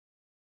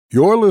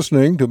You're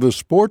listening to the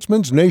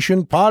Sportsman's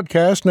Nation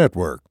Podcast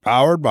Network,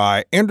 powered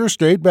by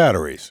Interstate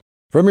Batteries.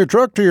 From your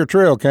truck to your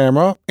trail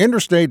camera,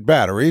 Interstate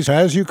Batteries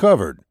has you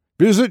covered.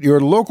 Visit your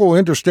local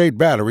Interstate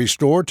Battery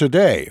store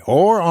today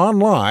or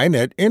online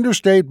at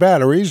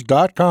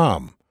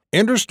interstatebatteries.com.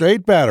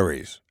 Interstate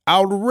Batteries,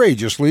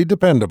 outrageously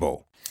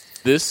dependable.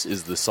 This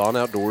is the Son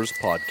Outdoors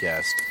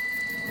Podcast.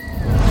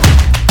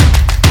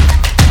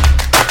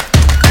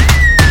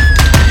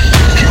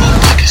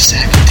 Drop like a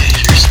sack of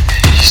taters.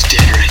 He's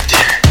dead right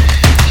there.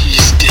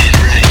 He's dead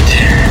right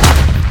there.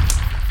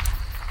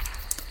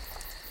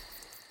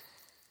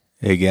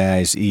 Hey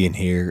guys, Ian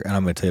here, and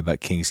I'm going to tell you about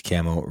King's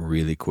Camo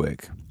really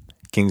quick.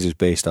 King's is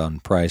based on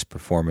price,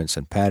 performance,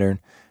 and pattern.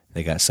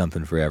 They got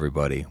something for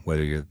everybody,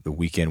 whether you're the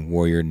weekend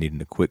warrior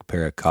needing a quick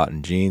pair of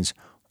cotton jeans,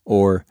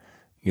 or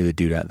you're the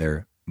dude out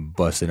there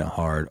busting it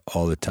hard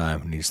all the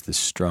time who needs the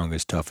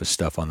strongest, toughest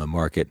stuff on the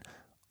market,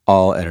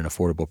 all at an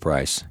affordable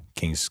price.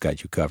 King's has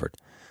got you covered.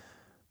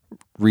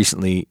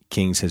 Recently,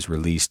 King's has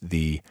released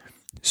the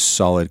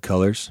solid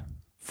colors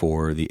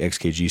for the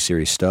XKG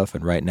series stuff,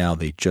 and right now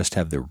they just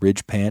have the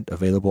Ridge pant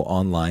available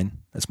online.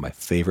 That's my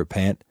favorite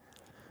pant.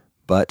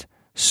 But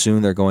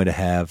soon they're going to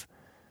have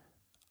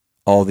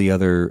all the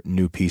other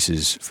new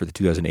pieces for the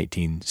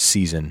 2018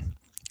 season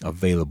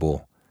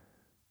available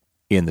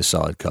in the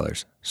solid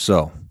colors.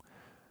 So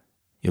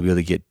you'll be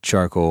able to get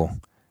charcoal,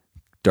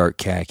 dark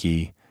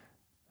khaki.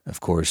 Of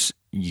course,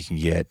 you can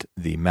get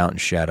the mountain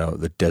shadow,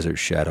 the desert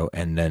shadow,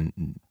 and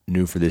then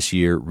new for this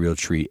year,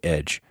 Realtree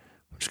Edge,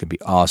 which is going to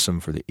be awesome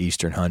for the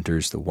eastern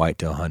hunters, the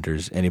whitetail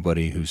hunters,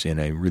 anybody who's in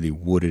a really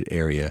wooded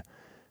area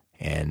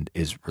and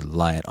is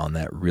reliant on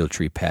that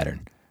Realtree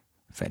pattern.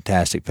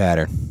 Fantastic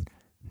pattern,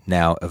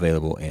 now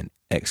available in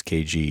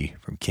XKG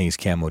from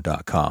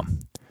kingscamo.com.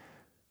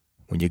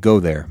 When you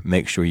go there,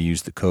 make sure you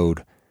use the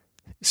code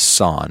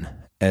SAHN,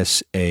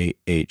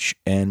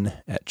 SAHN,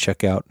 at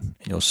checkout, and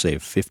you'll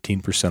save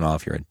 15%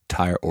 off your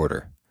entire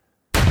order.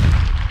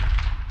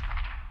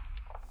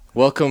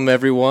 Welcome,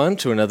 everyone,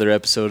 to another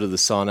episode of the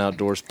Son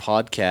Outdoors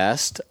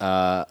Podcast.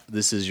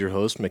 This is your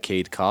host,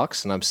 McCade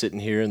Cox, and I'm sitting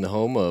here in the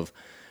home of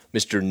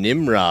Mr.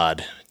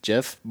 Nimrod,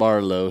 Jeff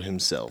Barlow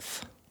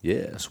himself.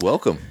 Yes,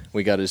 welcome.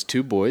 We got his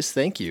two boys.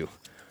 Thank you.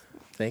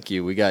 Thank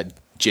you. We got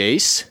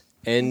Jace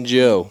and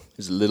Joe.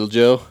 Is it Little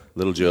Joe?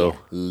 Little Joe.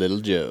 Little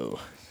Joe.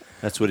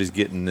 That's what he's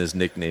getting his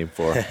nickname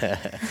for.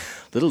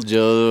 Little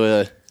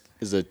Joe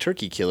is a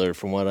turkey killer,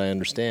 from what I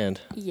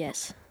understand.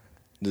 Yes.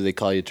 Do they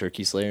call you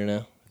Turkey Slayer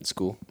now at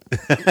school?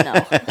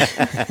 No.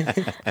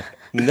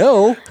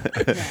 No? No.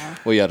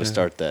 Well, you ought to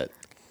start that.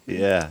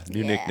 Yeah,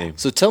 new Yeah. nickname.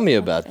 So tell me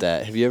about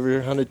that. Have you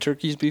ever hunted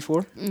turkeys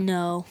before?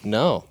 No.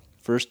 No.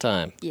 First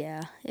time.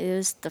 Yeah. It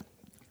was the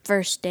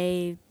first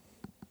day.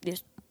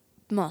 Just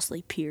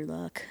mostly pure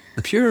luck.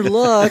 Pure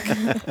luck.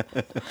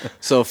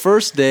 So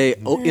first day,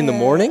 in the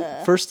morning?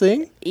 First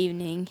thing?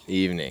 Evening.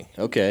 Evening.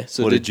 Okay.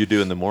 So What did you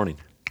do in the morning?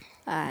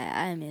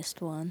 I missed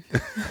one.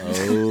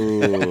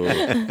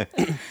 Oh.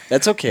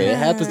 That's okay. It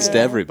happens to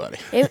everybody.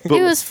 It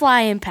was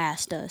flying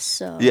past us,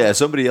 so. Yeah,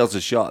 somebody else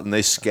had shot, and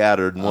they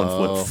scattered, and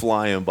one went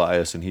flying by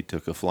us, and he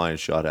took a flying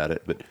shot at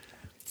it. But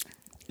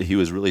he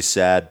was really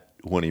sad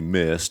when he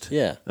missed,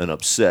 Yeah. and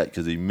upset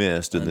because he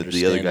missed, and the other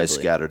guy Understandably.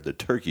 scattered the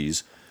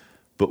turkeys.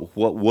 But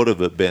what would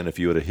have it been if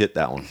you would have hit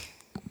that one?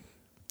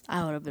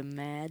 I would have been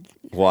mad.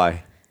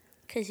 Why?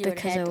 Because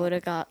I would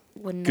have got.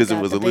 Because it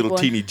was a little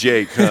teeny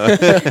Jake, huh?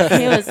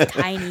 It was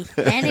tiny.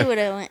 And he would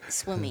have went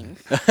swimming.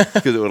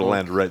 Because it would have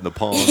landed right in the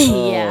pond.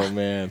 Yeah. Oh,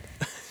 man.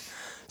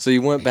 So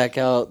you went back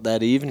out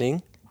that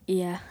evening,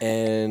 Yeah.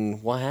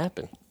 and what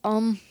happened?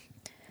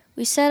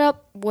 We set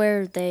up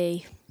where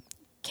they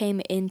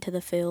came into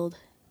the field,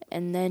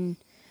 and then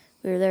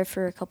we were there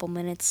for a couple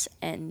minutes,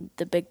 and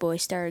the big boy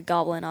started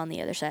gobbling on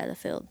the other side of the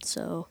field.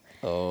 So,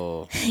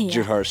 Oh, did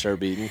your heart start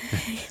beating?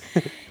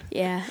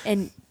 yeah,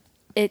 and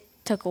it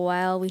took a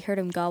while. We heard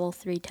him gobble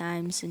 3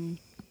 times, and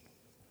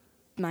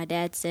my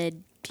dad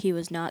said he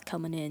was not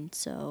coming in.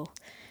 So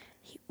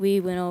we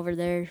went over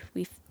there.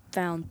 We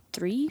found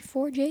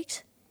 4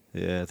 jakes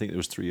Yeah, I think there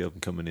was 3 of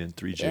them coming in,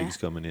 3 Jakes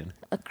coming in.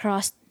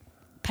 across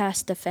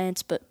past the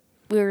fence, but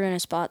we were in a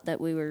spot that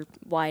we were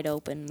wide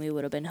open. We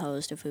would have been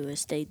hosed if we would have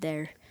stayed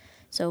there.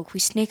 So we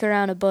sneak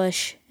around a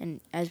bush, and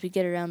as we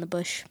get around the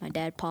bush, my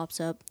dad pops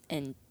up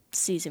and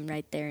sees him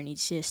right there, and he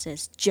just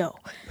says, "Joe."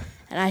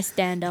 And I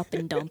stand up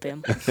and dump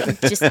him.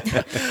 Just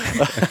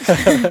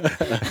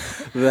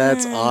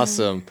That's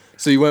awesome.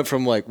 So you went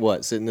from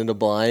sitting in a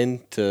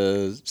blind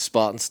to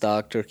spot and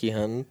stock turkey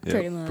hunting?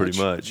 Pretty Yep, much. Pretty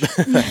much.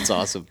 That's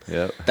awesome.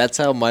 Yep. That's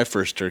how my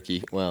first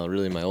turkey, well,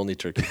 really my only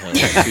turkey hunt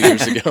 2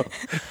 years ago.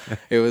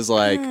 It was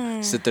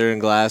sit there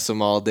and glass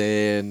them all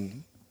day,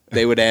 and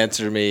they would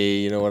answer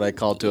me, when I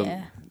called to Yeah.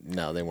 them.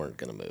 No, they weren't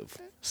going to move.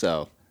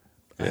 So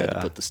I had to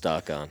Yeah. put the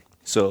stock on.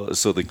 So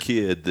the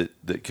kid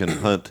that can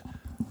hunt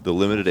the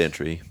limited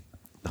entry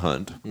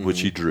hunt,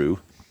 which he drew,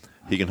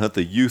 he can hunt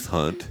the youth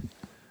hunt,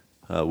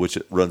 which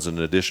runs an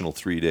additional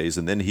 3 days,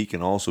 and then he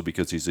can also,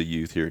 because he's a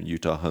youth here in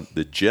Utah, hunt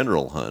the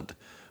general hunt,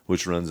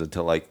 which runs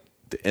until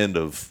the end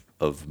of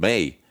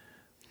May.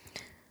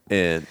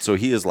 And so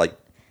he is like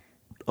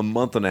a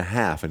month and a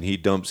half, and he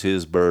dumps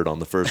his bird on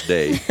the first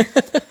day.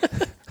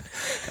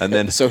 And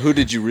then, So who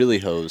did you really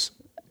hose?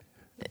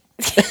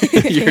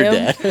 Your Him.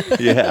 dad.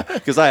 yeah,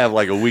 because I have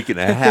like a week and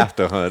a half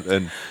to hunt,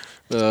 and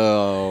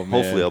Oh, man.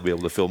 hopefully I'll be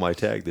able to fill my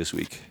tag this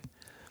week.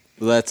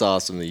 Well, that's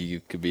awesome that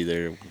you could be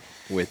there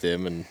with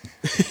him and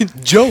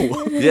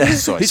Joe. Yeah,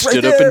 So I he's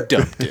stood right up there. and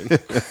dumped him.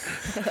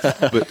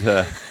 But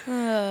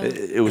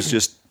it was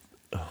just,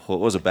 what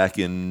was it, back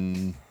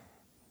in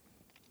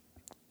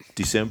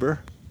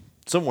December?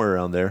 Somewhere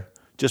around there,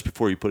 just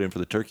before you put in for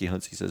the turkey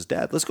hunts, he says,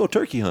 "Dad, let's go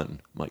turkey hunting."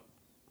 I'm like,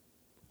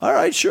 "All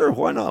right, sure,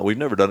 why not? We've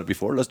never done it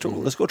before.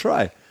 Let's go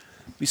try.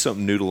 Be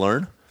something new to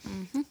learn."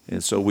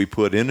 And so we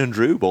put in and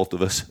drew, both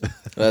of us.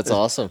 That's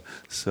awesome.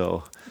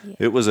 So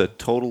it was a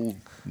total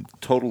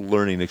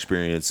learning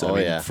experience. Oh,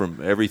 yeah. From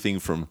everything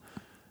from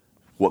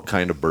what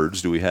kind of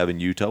birds do we have in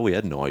Utah? We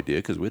had no idea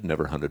because we'd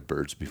never hunted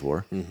birds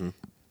before. Mm-hmm.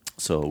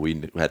 So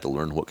we had to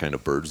learn what kind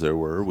of birds there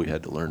were. We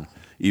had to learn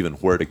even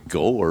where to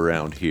go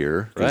around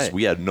here because Right.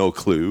 we had no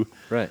clue.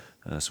 Right.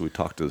 So we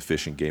talked to the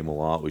fishing game a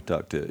lot. We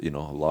talked to a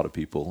lot of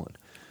people.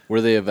 Were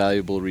they a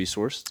valuable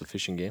resource, the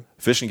fishing game?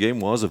 Fishing game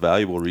was a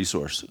valuable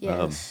resource.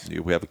 Yes.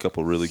 We have a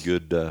couple of really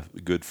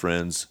good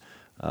friends.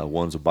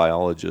 One's a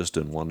biologist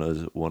and one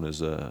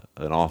is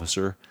an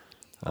officer.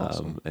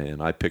 Awesome.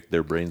 And I picked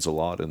their brains a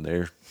lot, and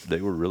they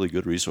were really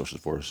good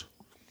resources for us.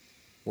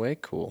 Way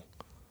cool.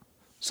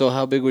 So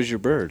how big was your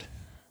bird?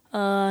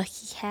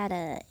 He had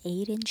a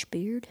 8-inch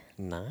beard.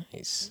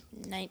 Nice.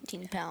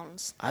 19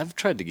 pounds. I've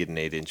tried to get an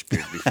 8-inch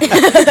beard before.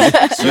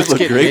 So it's look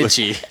getting great with-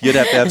 itchy. You'd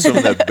have to have some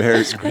of that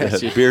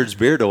Beard's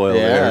beard oil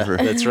Yeah, there for,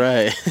 that's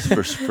right.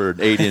 for an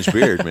 8-inch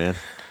beard, man.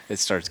 It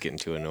starts getting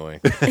too annoying.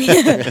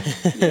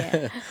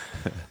 Yeah.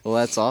 Well,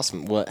 that's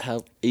awesome. What?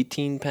 How?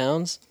 18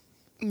 pounds?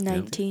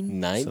 19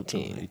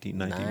 19. 18,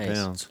 19 Nice.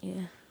 pounds. Yeah.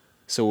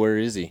 So where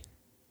is he?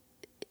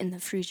 In the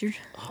freezer.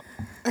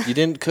 You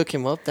didn't cook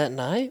him up that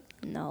night?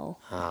 No.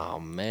 Oh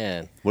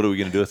man. What are we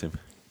going to do with him?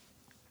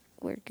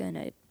 We're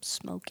gonna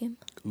smoke him.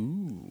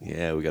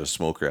 Yeah, we got a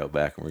smoker out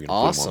back, and we're going to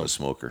put him Awesome. on the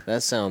smoker.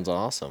 That sounds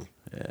awesome.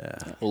 Yeah.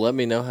 Well, let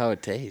me know how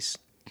it tastes.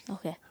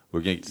 Okay.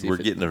 We're See if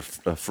it- getting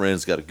a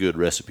friend's got a good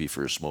recipe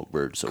for a smoked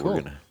bird, so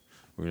Cool.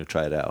 we're gonna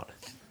try it out.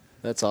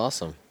 That's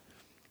awesome.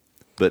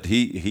 But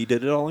he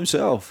did it all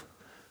himself.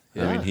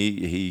 Yeah. I mean,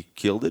 he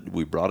killed it.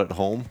 We brought it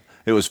home.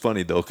 It was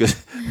funny though,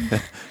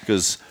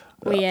 because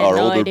We had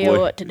no idea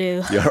what to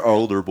do. Yeah, our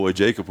older boy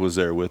Jacob was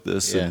there with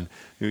us, Yeah. and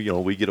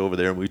we get over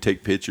there and we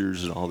take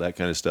pictures and all that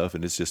kind of stuff,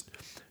 and it's just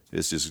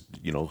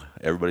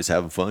everybody's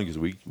having fun because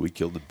we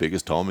killed the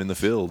biggest tom in the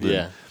field.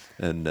 Yeah.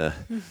 And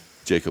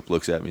Jacob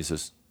looks at me and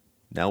says,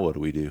 "Now what do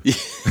we do?"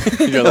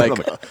 You're like,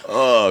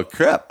 Oh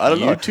crap! I don't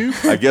know.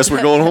 YouTube? I guess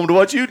we're going home to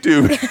watch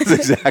YouTube. That's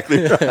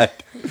exactly right.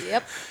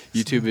 Yep.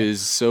 YouTube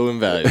is so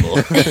invaluable.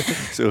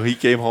 So he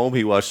came home.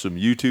 He watched some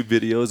YouTube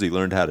videos. He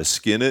learned how to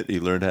skin it. He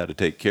learned how to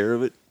take care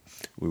of it.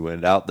 We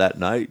went out that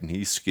night and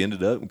he skinned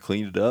it up and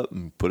cleaned it up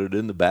and put it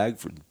in the bag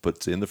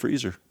puts it in the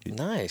freezer. He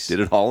Nice.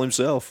 did it all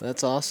himself.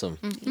 That's awesome.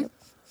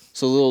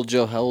 So little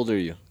Joe, how old are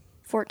you?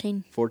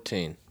 14.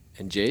 14.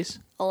 And Jace?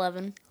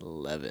 11.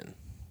 11.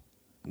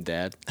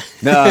 Dad?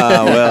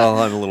 Well,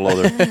 I'm a little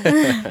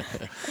older.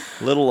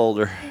 A little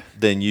older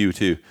than you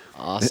too.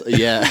 Awesome.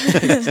 Yeah.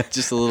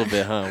 Just a little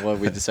bit, huh? What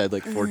we decided,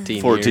 like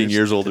 14 14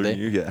 years older today?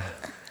 than you. Yeah.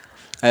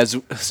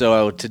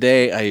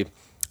 Today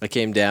I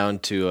came down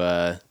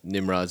to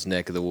Nimrod's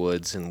neck of the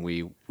woods and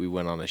we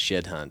went on a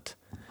shed hunt.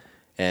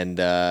 And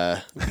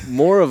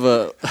more of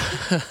a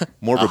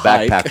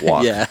hike. backpack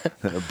walk. Yeah.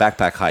 A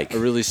backpack hike. A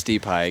really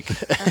steep hike.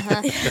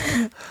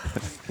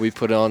 We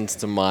put on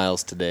some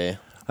miles today.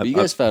 But you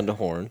guys found a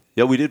horn.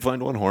 Yeah, we did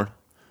find one horn.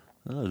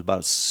 It was about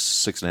a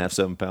 6.5,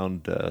 7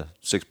 pound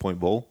 6-point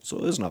bull, so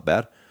it was not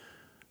bad.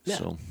 Yeah.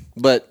 So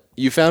But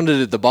you found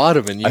it at the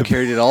bottom and you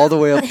carried it all the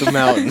way up the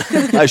mountain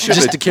I should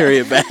just to carry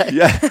it back.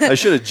 yeah, I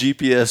should have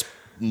GPS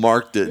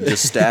marked it,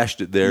 just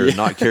stashed it there, and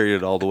not carried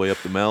it all the way up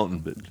the mountain.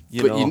 But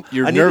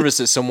You're I need nervous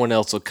that someone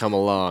else will come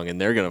along and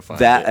they're gonna find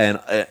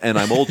that, it. and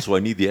I'm old, so I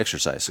need the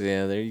exercise.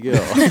 Yeah, there you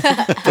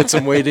go. Put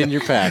some weight in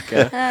your pack.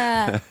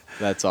 Huh?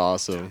 That's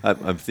awesome.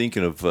 I'm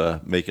thinking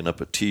of making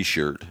up a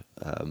T-shirt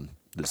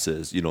that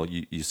says,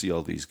 you see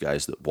all these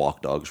guys that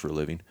walk dogs for a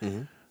living.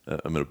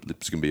 Mm-hmm.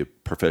 It's gonna be a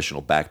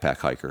professional backpack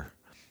hiker,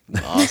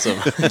 Awesome.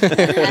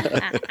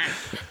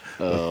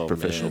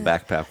 professional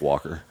backpack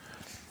walker.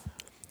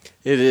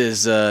 It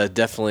is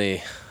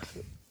definitely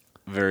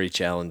very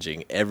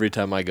challenging. Every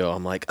time I go,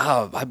 I'm like,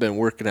 I've been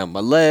working out my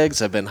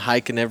legs. I've been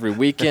hiking every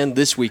weekend.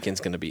 This weekend's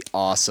going to be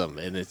awesome.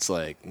 And it's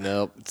like,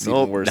 nope, it's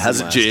even worse it than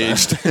hasn't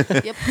last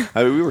changed. Yep.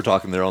 I mean, we were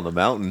talking there on the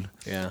mountain.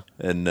 time. Yeah.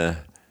 And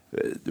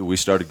we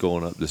started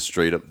going up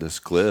straight up this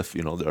cliff,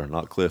 or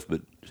not cliff,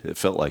 but it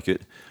felt like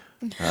it.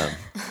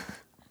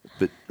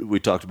 But we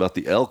talked about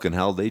the elk and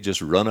how they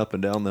just run up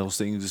and down those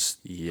things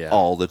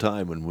all the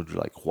time. And we're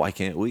like, why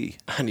can't we?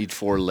 I need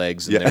 4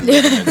 legs in Yeah.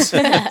 their movements.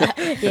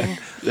 Yeah.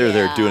 They're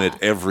there doing it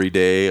every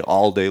day,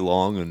 all day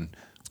long. And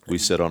we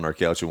sit on our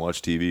couch and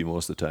watch TV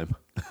most of the time.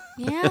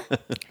 Yeah.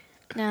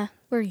 Nah.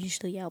 We're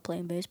usually out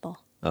playing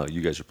baseball. Oh,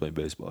 you guys are playing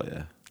baseball,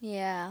 yeah.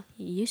 Yeah.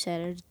 You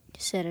sit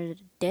at a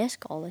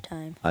desk all the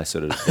time. I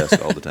sit at a desk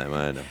all the time.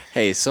 I know.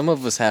 Hey, some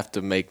of us have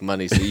to make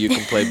money so you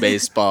can play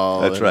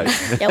baseball. That's and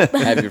right. Yep.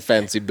 Have your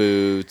fancy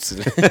boots.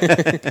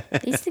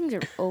 These things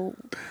are old.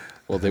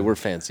 Well, they were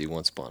fancy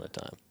once upon a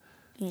time.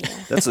 Yeah.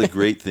 That's the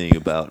great thing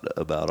about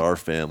our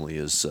family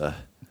is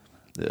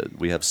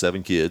we have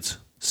 7 kids.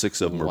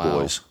 6 of them are Wow.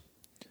 boys,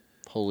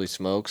 Holy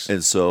smokes.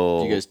 and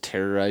so you guys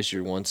terrorize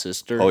your one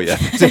sister? oh yeah,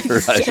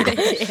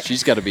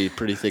 She's got to be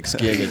pretty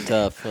thick-skinned and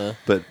tough, huh?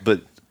 but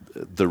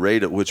the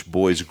rate at which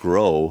boys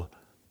grow,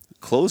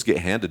 clothes get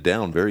handed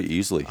down very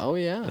easily. Oh,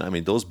 yeah. I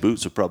mean, those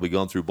boots have probably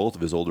gone through both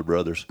of his older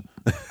brothers.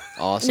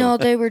 Awesome. No,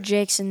 they were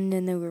Jake's and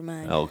then they were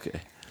mine. Okay,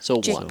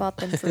 So Jake what? bought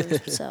them for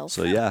himself.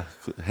 so yeah,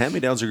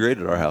 hand-me-downs are great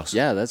at our house.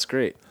 Yeah, that's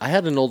great. I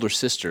had an older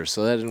sister,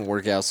 so that didn't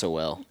work out so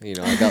well. You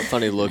know, I got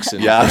funny looks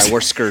and Yeah. I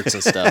wore skirts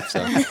and stuff.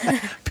 So,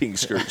 Pink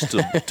skirts to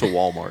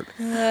Walmart.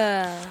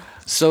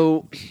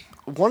 so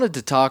wanted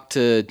to talk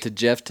to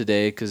Jeff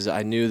today because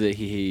I knew that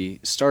he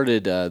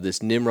started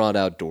this Nimrod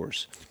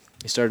Outdoors.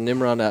 He started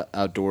Nimrod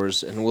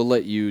Outdoors, and we'll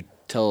let you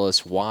tell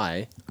us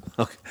why.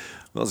 Okay.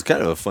 Well, it's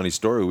kind of a funny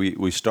story.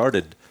 We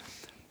started.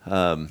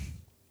 I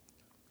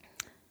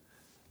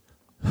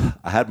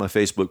had my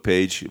Facebook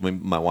page.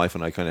 My wife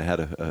and I kind of had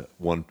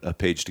a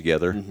page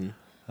together,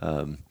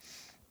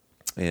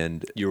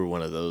 and You were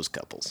one of those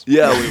couples.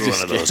 yeah, we were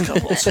one of those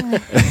couples.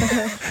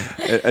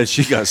 And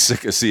she got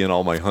sick of seeing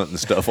all my hunting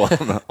stuff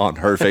on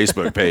her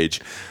Facebook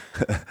page.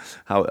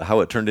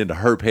 How it turned into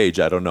her page,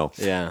 I don't know.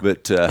 Yeah.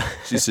 But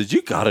she said,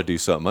 "You got to do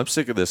something. I'm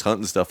sick of this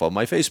hunting stuff on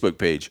my Facebook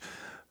page."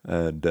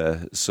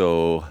 And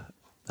so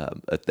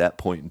at that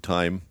point in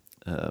time,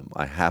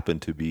 I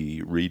happened to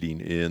be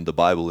reading in the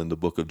Bible in the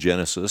book of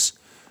Genesis,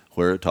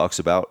 where it talks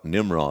about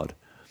Nimrod.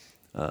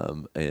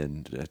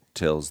 And it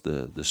tells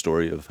the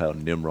story of how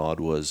Nimrod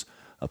was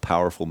a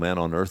powerful man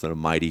on earth and a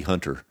mighty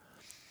hunter.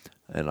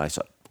 And I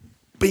thought,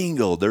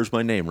 bingo, there's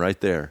my name right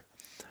there.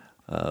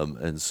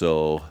 And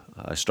so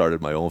I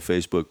started my own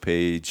Facebook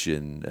page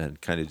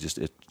and kind of just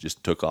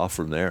took off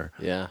from there.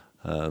 Yeah.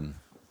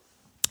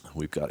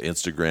 We've got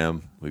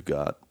Instagram, we've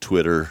got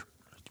Twitter,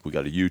 we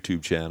got a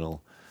YouTube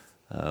channel.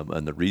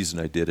 And the reason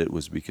I did it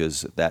was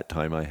because at that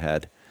time I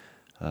had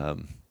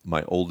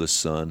my oldest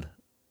son,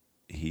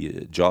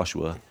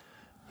 Joshua,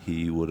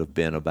 he would have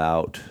been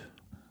about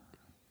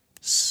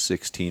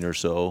 16 or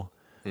so,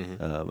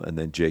 and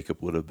then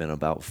Jacob would have been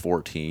about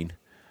 14,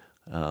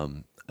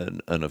 and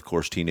of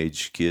course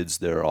teenage kids,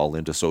 they're all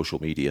into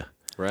social media,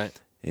 Right.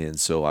 and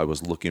so I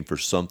was looking for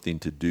something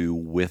to do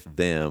with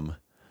them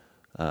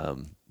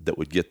that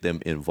would get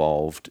them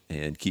involved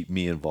and keep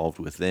me involved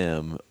with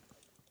them,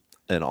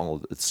 and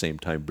all at the same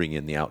time bring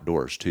in the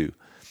outdoors too,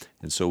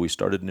 and so we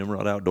started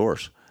Nimrod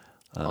Outdoors.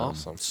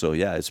 Awesome. So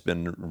yeah, it's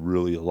been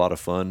really a lot of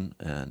fun,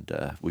 and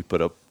we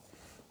put up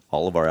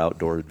all of our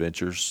outdoor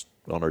adventures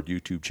on our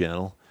YouTube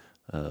channel.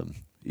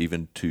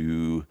 Even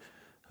to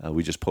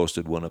we just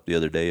posted one up the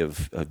other day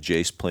of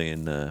Jace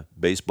playing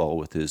baseball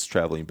with his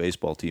traveling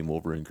baseball team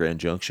over in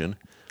Grand Junction,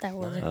 That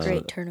was a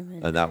great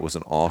tournament. and that was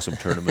an awesome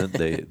tournament.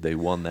 They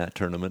won that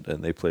tournament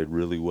and they played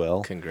really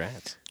well.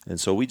 Congrats. And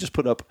so we just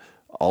put up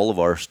all of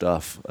our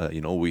stuff.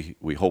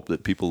 We hope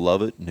that people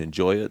love it and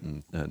enjoy it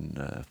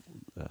and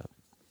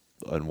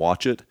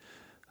watch it.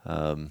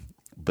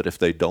 But if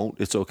they don't,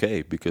 it's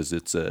okay because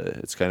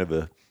it's kind of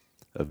a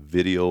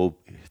video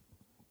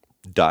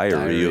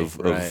diary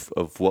right.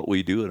 of what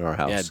we do in our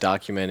house. Yeah,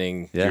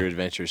 documenting Yeah. your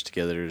adventures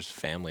together as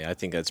family. I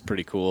think that's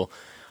pretty cool.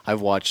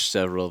 I've watched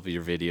several of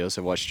your videos.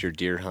 I watched your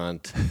deer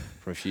hunt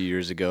from a few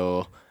years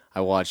ago.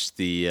 I watched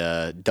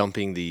the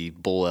dumping the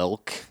bull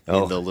elk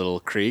in the little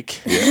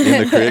creek. Yeah,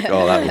 in the creek.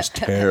 Oh, that was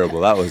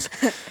terrible. That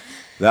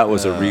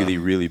was a really,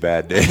 really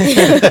bad day.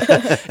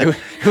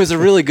 It was a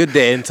really good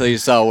day until you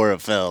saw where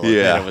it fell. And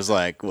Yeah. then it was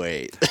like,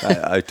 wait.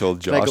 I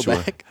told Can I go Joshua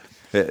back?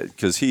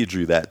 because he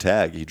drew that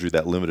tag. He drew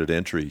that limited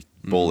entry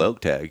bull elk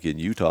tag in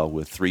Utah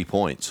with 3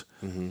 points.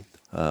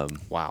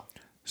 Wow.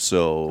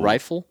 So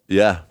Rifle?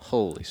 Yeah.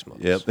 Holy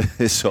smokes. Yep.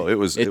 So it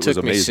was It was took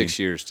me amazing. 6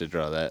 years to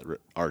draw that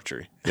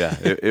archery. Yeah,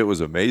 it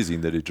was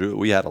amazing that he drew it.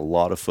 We had a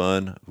lot of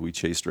fun. We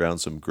chased around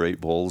some great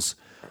bulls.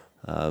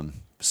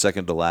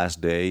 Second to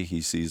last day,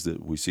 we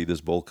see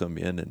this bull come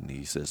in, and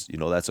he says,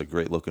 that's a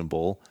great looking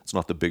bull. It's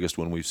not the biggest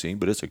one we've seen,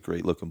 but it's a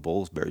great looking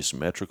bull. It's very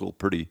symmetrical,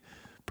 pretty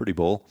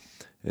bull.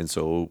 And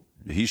so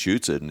he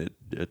shoots it, and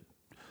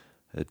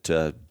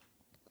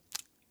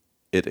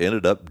it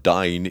ended up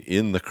dying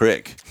in the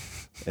creek.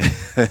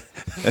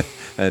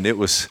 And it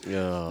was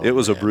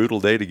a brutal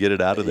day to get it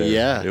out of there.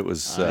 Yeah. It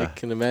was. I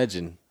can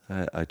imagine.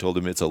 I told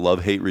him it's a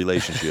love-hate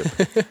relationship.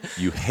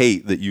 You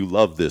hate that you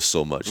love this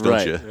so much,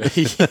 don't you?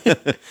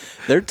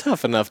 They're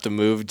tough enough to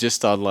move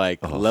just on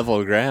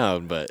level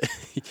ground, but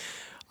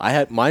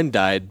mine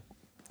died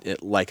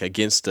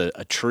against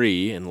a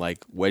tree and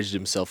wedged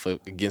himself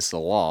against a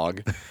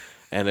log,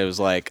 and it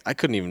was I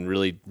couldn't even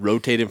really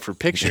rotate him for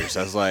pictures.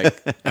 I was like,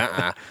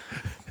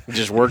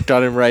 just worked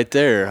on him right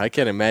there. I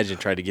can't imagine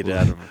trying to get it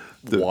out of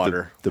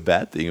water. The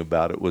bad thing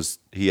about it was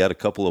he had a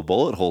couple of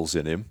bullet holes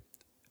in him,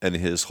 and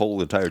his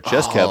whole entire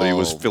chest cavity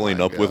was filling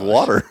my up with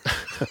water.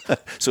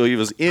 So he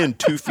was in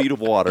 2 feet of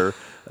water,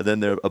 and then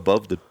there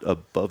above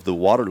the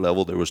water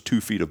level there was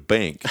 2 feet of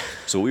bank.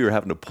 So we were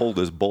having to pull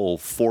this bull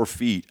 4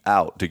 feet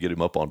out to get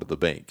him up onto the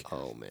bank.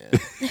 Oh man.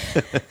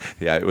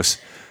 Yeah, it was.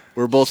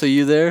 Were both of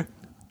you there?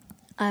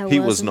 He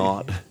was wasn't.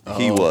 not.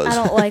 He was. I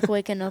don't like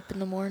waking up in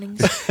the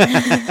mornings.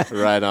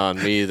 Right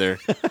on, me either.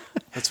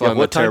 That's why Yeah, I'm a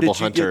what time terrible did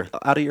you hunter.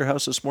 get out of your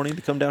house this morning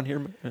to come down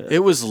here? It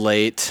was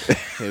late.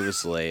 It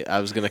was late. I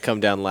was gonna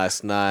come down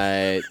last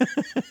night.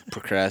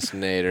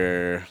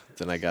 Procrastinator.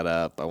 Then I got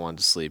up. I wanted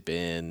to sleep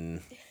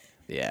in.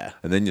 Yeah.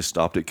 And then you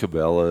stopped at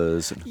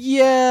Cabela's. And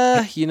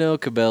Yeah.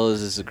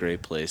 Cabela's is a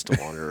great place to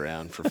wander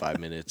around for 5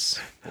 minutes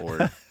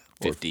or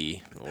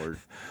 50 or.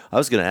 I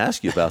was going to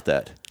ask you about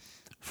that.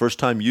 First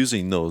time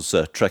using those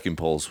trekking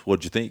poles.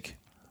 What'd you think?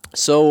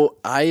 So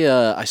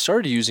I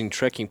started using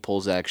trekking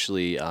poles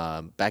actually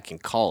back in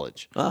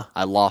college.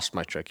 I lost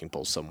my trekking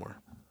poles somewhere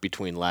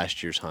between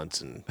last year's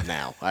hunts and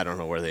now. I don't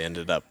know where they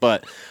ended up,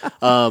 but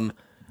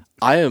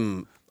I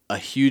am a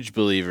huge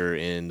believer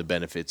in the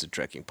benefits of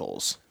trekking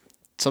poles.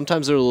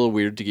 Sometimes they're a little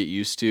weird to get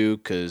used to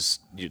because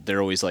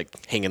they're always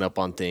like hanging up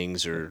on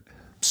things or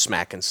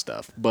smacking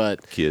stuff.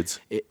 But Kids.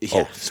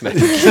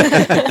 smacking.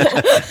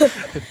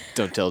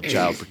 Don't tell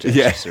Child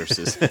Protection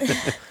Services.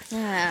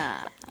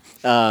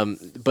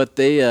 But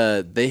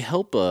they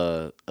help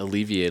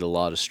alleviate a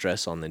lot of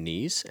stress on the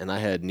knees, and I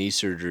had knee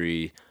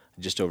surgery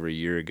just over a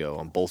year ago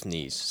on both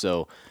knees.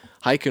 So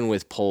hiking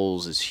with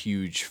poles is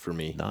huge for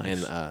me.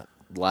 Nice. And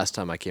last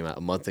time I came out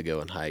a month ago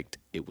and hiked,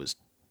 it was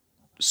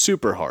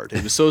super hard.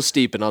 It was so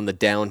steep, and on the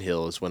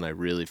downhill is when I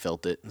really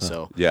felt it.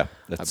 So Yeah,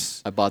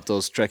 that's I bought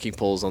those trekking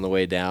poles on the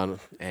way down,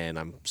 and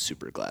I'm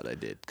super glad I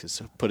did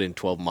because I put in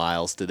 12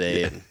 miles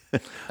today, and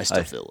I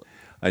still feel it.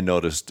 I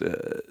noticed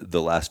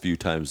the last few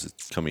times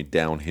it's coming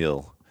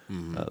downhill.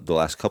 The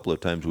last couple of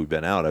times we've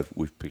been out,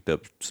 we've picked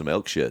up some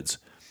elk sheds,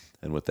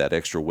 and with that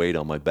extra weight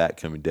on my back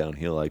coming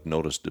downhill, I've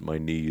noticed that my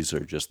knees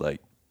are just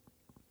like,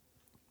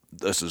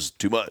 this is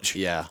too much.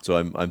 Yeah. So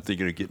I'm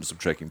thinking of getting some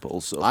trekking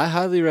poles. So I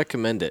highly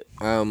recommend it.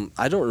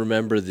 I don't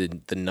remember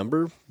the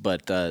number,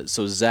 but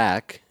so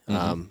Zach,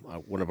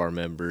 one of our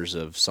members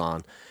of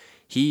SON,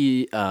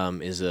 he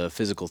is a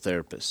physical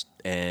therapist,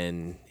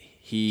 and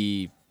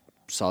he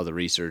saw the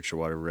research or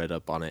whatever, read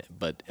up on it,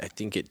 but I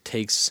think it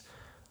takes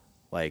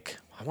like,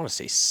 I want to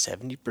say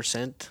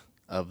 70%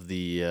 of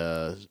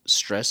the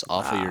stress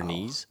off of your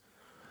knees,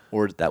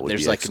 or That would be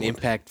there's like excellent. an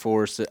impact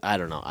force. I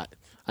don't know.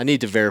 I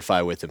need to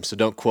verify with him, so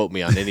don't quote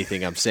me on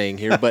anything I'm saying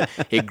here, but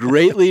it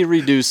greatly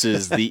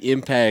reduces the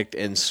impact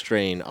and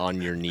strain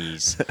on your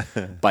knees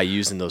by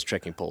using those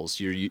trekking poles.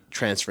 You're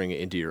transferring it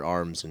into your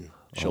arms and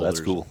shoulders.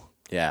 that's cool.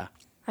 Yeah.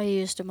 I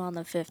used them on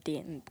the 50,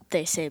 and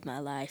they saved my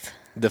life.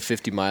 The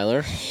 50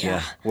 miler?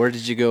 Yeah. Where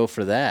did you go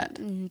for that?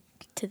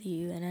 To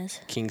the UNS.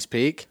 Kings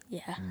Peak?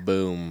 Yeah.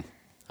 Boom.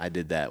 I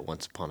did that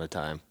once upon a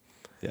time.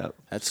 yeah,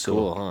 That's So-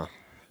 cool, huh?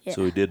 Yeah.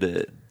 So he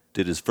did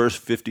his first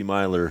 50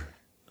 miler,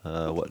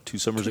 2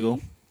 summers ago,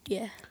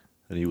 Yeah.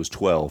 and he was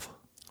 12.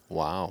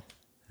 Wow.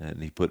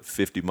 And he put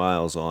 50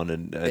 miles on,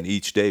 and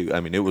each day, I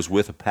mean, it was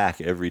with a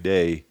pack every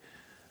day.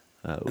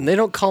 And they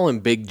don't call him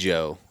Big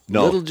Joe.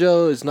 No. Little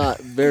Joe is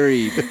not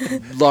very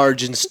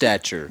large in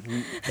stature.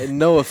 And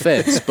no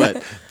offense,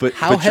 but, But-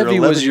 how but your heavy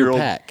was your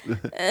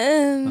 11-year-old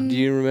pack? Do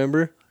you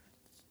remember?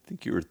 I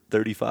think you were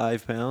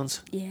 35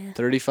 pounds. Yeah.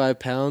 35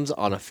 pounds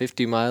on a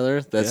 50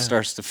 miler? That Yeah.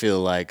 starts to feel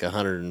like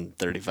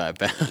 135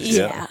 pounds.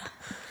 Yeah.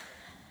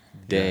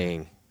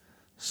 Dang.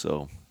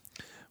 So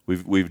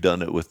we've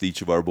done it with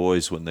each of our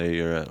boys when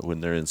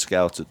they're in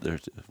scouts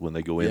when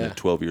they go in Yeah. at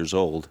 12 years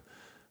old.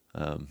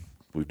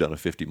 We've done a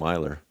 50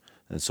 miler,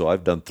 and so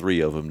I've done 3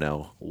 of them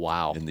now.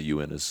 Wow. In the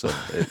UNS, so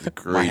it's a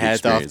great My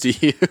hat's off experience.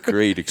 to you.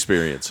 Great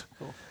experience.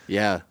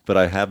 Yeah. But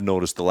I have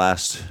noticed the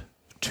last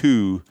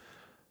 2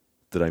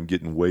 that I'm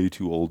getting way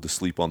too old to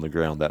sleep on the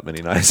ground that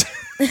many nights.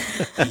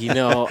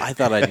 I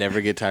thought I'd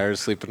never get tired of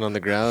sleeping on the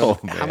ground. Oh,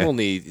 man. I'm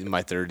only in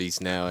my 30s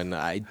now, and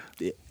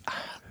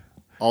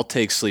I'll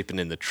take sleeping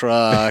in the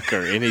truck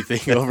or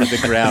anything over the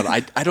ground.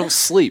 I don't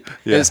sleep.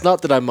 Yeah. And it's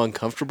not that I'm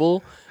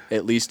uncomfortable,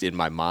 at least in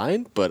my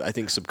mind, but I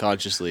think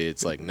subconsciously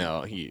it's like,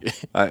 no. I'm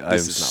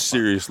this is not fun.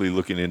 seriously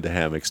looking into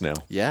hammocks now.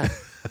 Yeah.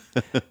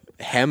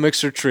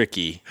 Hammocks are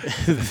tricky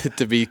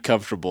to be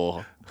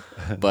comfortable,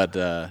 but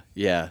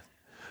yeah,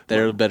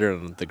 they're better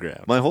on the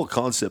ground. My whole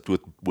concept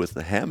with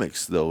the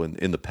hammocks, though,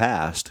 in the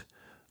past,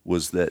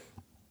 was that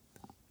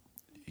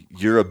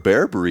you're a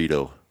bear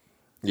burrito.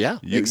 Yeah,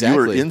 You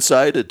exactly. were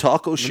inside a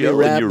taco Let me shell,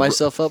 wrap and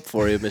myself up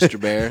for you, Mr.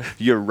 Bear.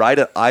 you're right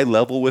at eye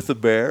level with a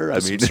bear.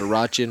 Some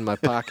sriracha in my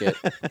pocket.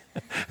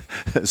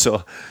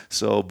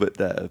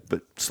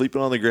 but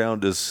sleeping on the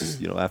ground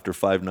is, after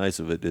 5 nights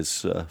of it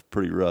is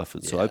pretty rough.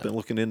 And so I've been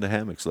looking into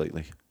hammocks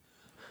lately.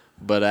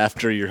 But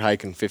after you're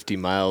hiking 50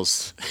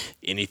 miles,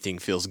 anything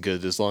feels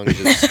good as long as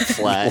it's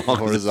flat and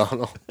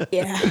horizontal.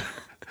 Yeah.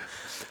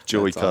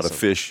 Joey That's caught awesome. a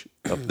fish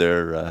up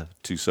there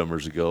 2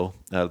 summers ago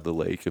out of the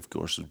lake. Of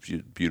course,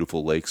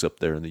 beautiful lakes up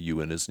there in the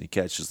Uintas, and he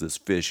catches this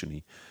fish and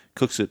he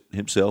cooks it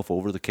himself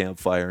over the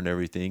campfire and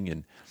everything.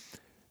 And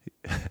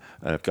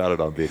I've got it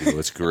on video.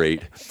 It's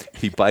great.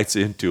 He bites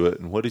into it,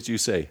 and what did you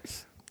say?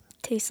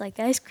 Tastes like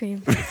ice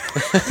cream.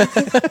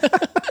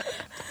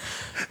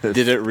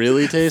 Did it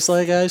really taste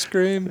like ice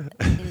cream?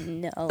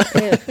 No,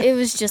 it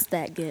was just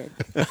that good.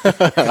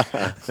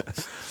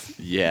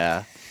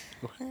 Yeah.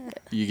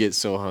 You get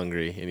so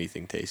hungry,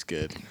 anything tastes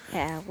good.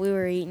 Yeah, we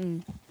were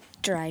eating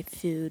dry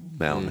food.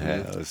 Mountain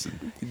House.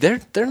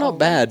 They're not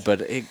bad,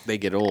 but they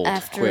get old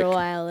After quick. a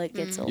while, it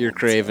gets old. You're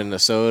craving a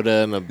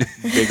soda and a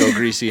big old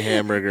greasy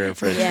hamburger and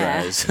French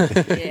Yeah.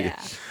 fries. Yeah.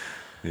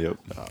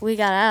 Yep. We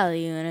got out of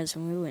the Uintas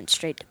and we went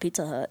straight to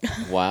Pizza Hut.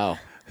 Wow.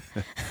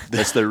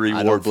 That's their I don't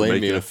reward for blame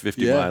making you. a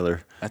 50 Yeah,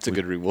 miler. That's a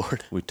good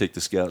reward. We take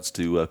the scouts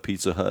to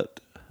Pizza Hut,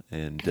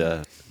 and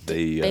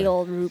they Big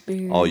old root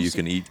beers. all you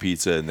can eat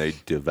pizza, and they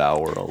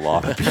devour a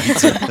lot of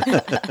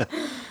pizza.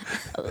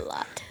 A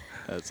lot.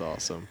 That's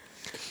awesome.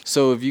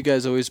 So have you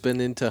guys always been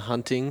into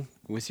hunting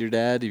with your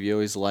dad? Have you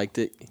always liked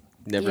it?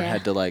 Never Yeah.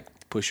 had to like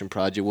push and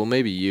prod you? Well,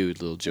 maybe you,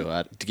 little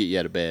Joe, to get you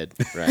out of bed,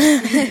 right?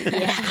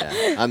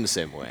 Yeah. I'm the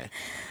same way.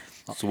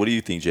 So what do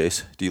you think,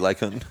 Jace? Do you like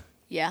hunting?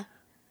 Yeah,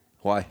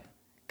 Why?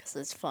 because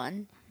it's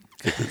fun.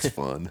 It's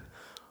fun.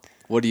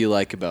 What do you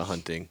like about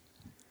hunting?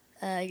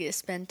 I get to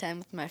spend time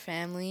with my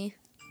family.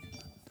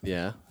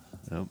 Yeah.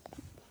 Yep.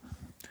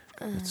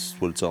 That's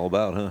what it's all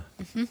about, huh?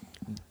 Mm-hmm.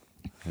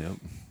 Yep.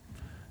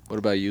 What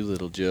about you,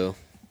 little Joe?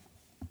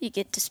 You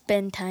get to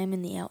spend time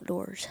in the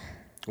outdoors.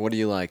 What do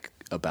you like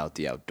about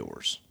the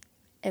outdoors?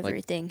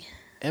 Everything.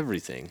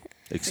 Everything.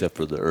 Except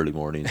for the early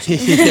mornings, and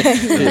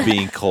it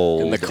being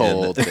cold. And the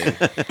cold thing.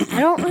 I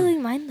don't really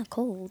mind the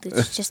cold.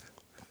 It's just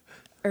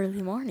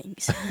early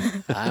mornings.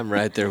 I'm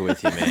right there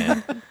with you,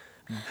 man.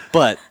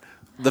 But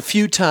the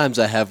few times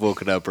I have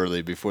woken up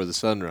early before the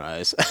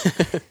sunrise,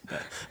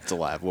 it's a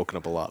lie. I've woken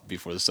up a lot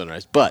before the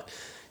sunrise. But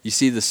you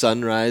see the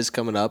sunrise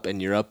coming up,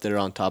 and you're up there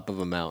on top of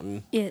a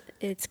mountain.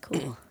 It's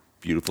cool.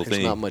 Beautiful There's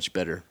thing. not much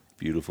better.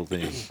 Beautiful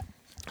thing.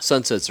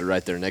 Sunsets are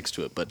right there next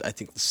to it, but I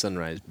think the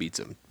sunrise beats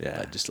them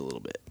Yeah. just a little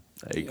bit.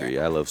 I agree.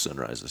 I love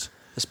sunrises.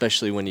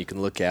 Especially when you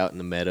can look out in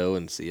the meadow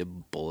and see a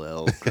bull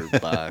elk or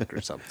buck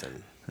or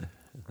something.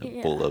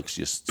 Yeah. Bull elk's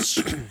just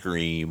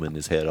screaming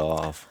his head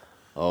off.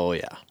 Oh,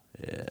 yeah.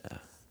 Yeah.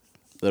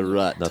 The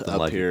rut Nothing up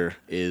like it. here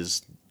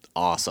is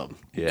awesome.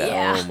 Yeah.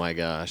 Yeah. Oh, my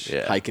gosh.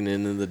 Yeah. Hiking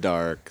in the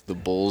dark. The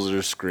bulls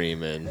are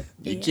screaming.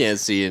 You can't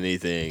see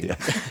anything.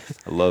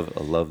 I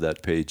love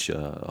that page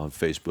on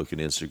Facebook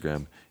and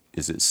Instagram.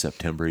 Is it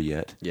September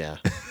yet? Yeah.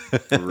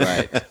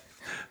 Right.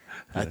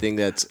 I think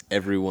that's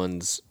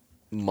everyone's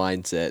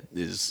mindset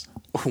is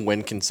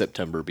when can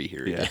September be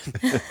here Yeah.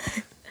 again?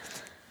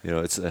 You know,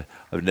 it's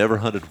I've never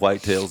hunted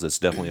whitetails. That's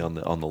definitely on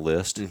the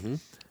list. Mm-hmm.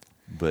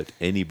 But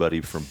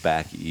anybody from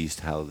back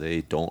east, how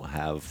they don't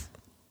have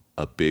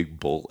a big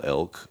bull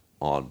elk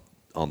on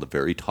the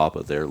very top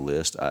of their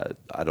list,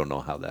 I don't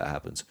know how that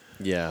happens.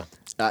 Yeah.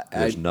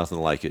 There's nothing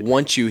like it.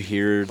 Once you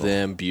hear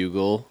them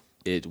bugle,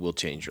 it will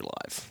change your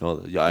life.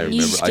 Well, yeah, I You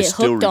remember. just I get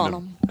still hooked on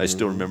remember. 'em. I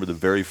still remember the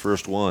very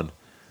first one.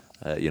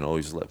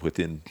 He's like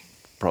within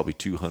probably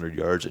 200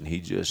 yards, and he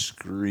just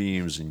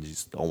screams, and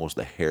just almost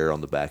the hair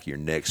on the back of your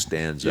neck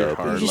stands Your up.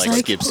 heart just like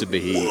like, skips a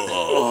beat.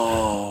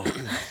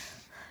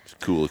 It's a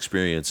cool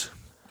experience.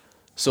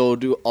 So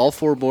do all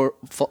four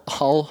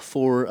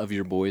of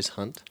your boys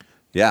hunt?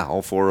 Yeah,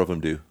 all 4 of them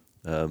do.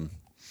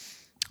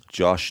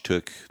 Josh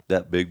took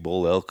that big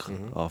bull elk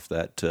off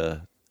that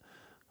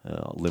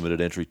limited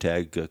entry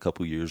tag a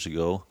couple years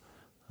ago.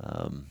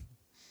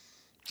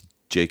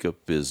 Jacob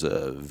is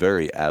a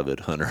very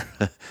avid hunter.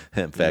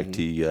 In fact,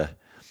 he's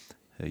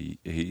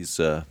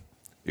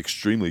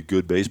extremely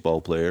good baseball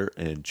player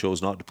and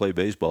chose not to play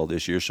baseball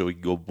this year so he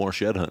could go more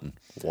shed hunting.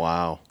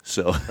 Wow.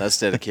 So That's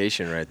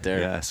dedication right there.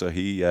 yeah, so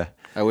he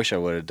I wish I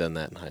would have done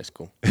that in high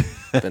school.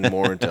 Been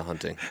more into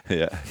hunting.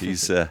 yeah,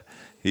 he's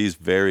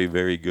very,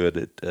 very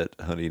good at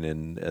hunting,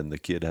 and the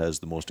kid has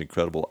the most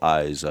incredible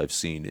eyes I've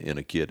seen in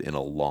a kid in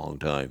a long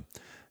time.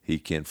 He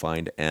can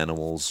find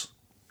animals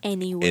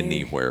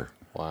anywhere.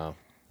 Wow.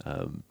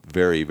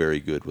 Very, very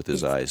good with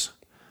his eyes.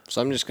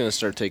 So I'm just going to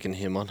start taking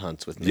him on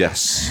hunts with me.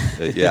 Yes,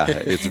 yeah,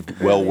 it's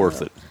well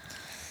worth it.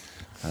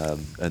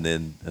 And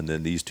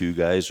then these 2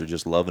 guys are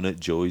just loving it.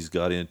 Joey's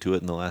got into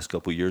it in the last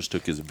couple of years.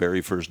 Took his very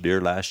first deer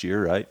last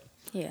year, right?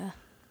 Yeah.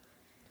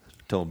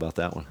 Tell him about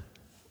that one.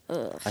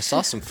 I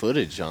saw some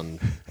footage on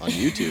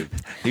YouTube.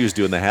 He was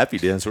doing the happy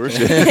dance, weren't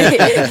you?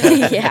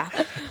 Yeah.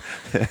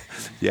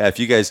 Yeah, if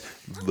you guys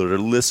that are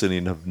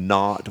listening have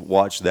not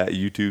watched that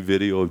YouTube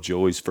video of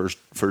Joey's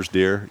first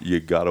deer, you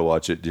got to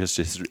watch it. Just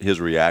his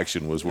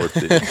reaction was worth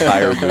the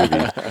entire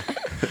movie.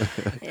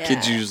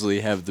 Kids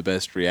usually have the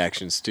best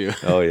reactions too.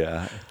 Oh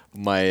yeah,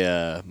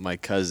 My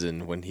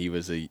cousin, when he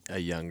was a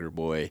younger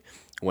boy,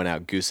 went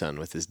out goose hunting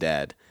with his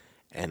dad,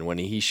 And when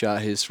he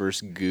shot his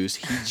first goose,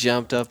 he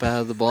jumped up out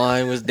of the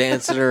blind, was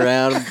dancing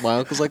around. My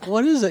uncle's like,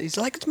 "What is it?" He's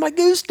like, "It's my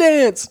goose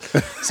dance."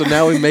 So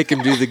now we make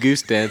him do the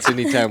goose dance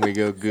anytime we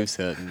go goose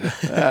hunting.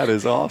 That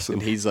is awesome.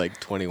 And he's like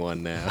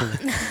 21 now.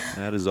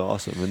 That is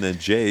awesome. And then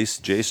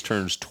Jace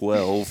turns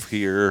 12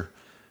 here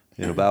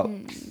in about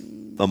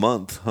a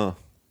month, huh?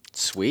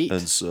 Sweet.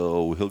 And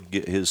so he'll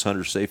get his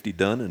hunter safety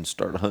done and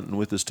start hunting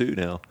with us too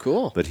now.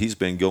 Cool. But he's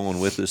been going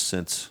with us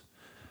since,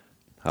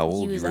 how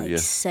old He was were like you?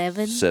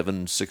 7.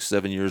 6,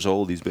 7 years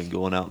old. He's been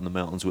going out in the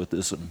mountains with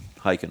us and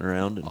hiking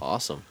around. And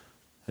Awesome.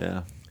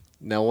 yeah.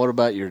 Now, what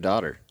about your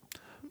daughter?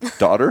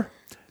 Daughter,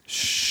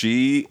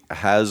 she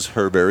has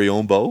her very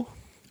own bow.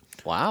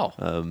 Wow.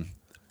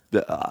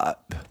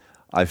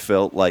 I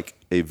felt like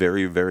a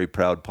very, very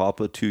proud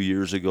papa 2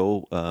 years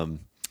ago.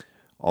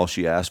 All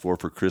she asked for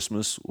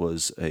Christmas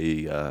was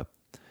a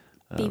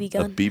BB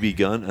gun. BB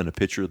gun and a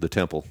picture of the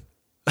temple.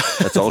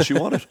 That's all she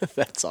wanted.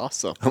 That's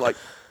awesome. I'm like,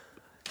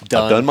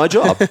 Done. I've done my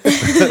job.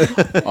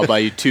 I'll buy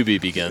you 2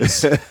 BB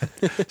guns.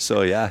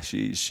 So yeah,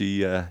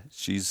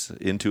 she's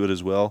into it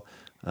as well.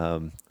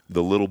 The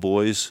little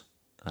boys,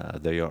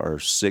 they are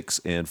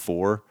 6 and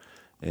 4,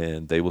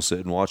 and they will sit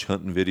and watch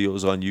hunting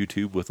videos on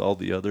YouTube with all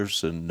the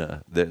others,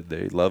 and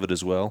they love it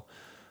as well.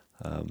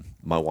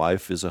 My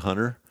wife is a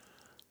hunter.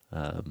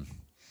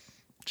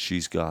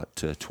 She's got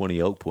 20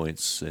 elk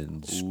points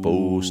and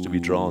supposed to be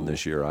drawn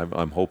this year.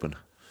 I'm hoping.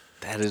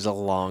 That is a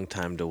long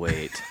time to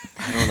wait.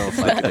 I don't know if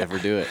I could ever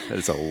do it.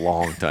 It's a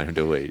long time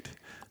to wait.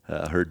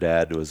 Her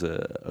dad was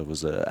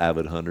a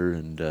avid hunter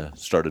and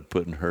started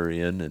putting her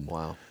in, and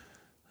Wow.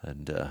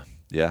 and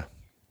yeah,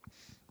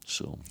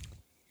 so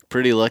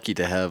Pretty lucky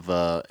to have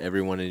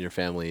everyone in your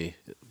family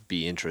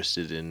be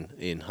interested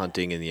in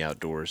hunting in the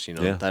outdoors. You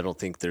know, Yeah. I don't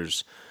think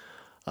there's.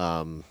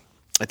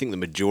 I think the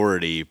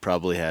majority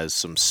probably has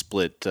some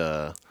split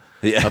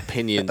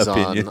opinions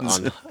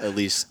on at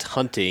least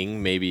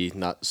hunting. Maybe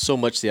not so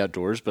much the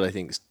outdoors, but I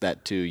think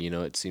that too. You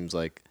know, it seems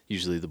like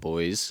usually the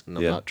boys, and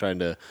I'm Yeah. not trying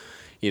to,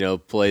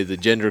 play the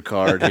gender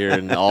card here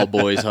and all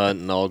boys hunt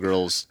and all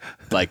girls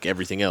like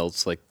everything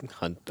else, like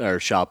hunt or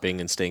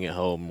shopping and staying at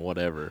home,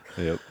 whatever.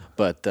 Yep.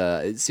 But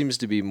it seems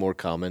to be more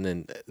common,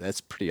 and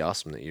that's pretty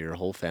awesome that your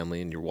whole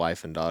family and your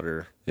wife and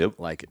daughter Yep.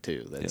 like it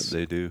too. yeah, That's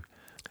they do.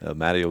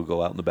 Maddie will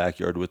go out in the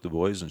backyard with the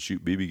boys and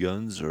shoot BB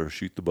guns or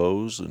shoot the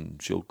bows, and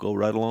she'll go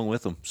right along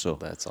with them. So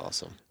that's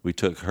awesome. we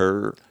took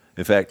her.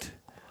 In fact,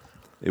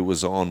 it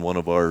was on one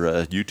of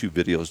our YouTube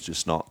videos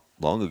just not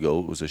long ago.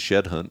 It was a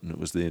shed hunt, and it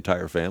was the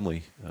entire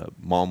family.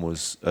 Mom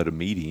was at a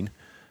meeting,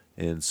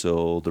 and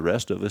so the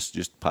rest of us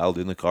just piled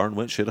in the car and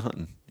went shed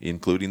hunting,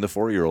 including the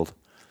 4-year-old.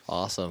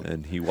 Awesome.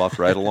 And he walked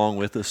right along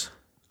with us.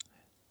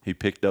 He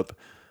picked up.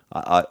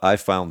 I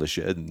found the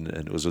shed, and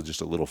it was just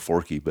a little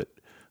forky, but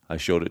I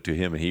showed it to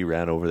him, and he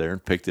ran over there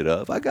and picked it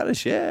up. I got a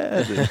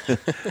shed.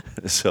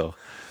 So,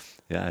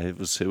 yeah, it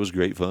was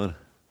great fun.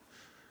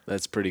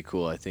 That's pretty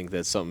cool. I think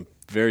that's something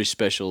very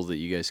special that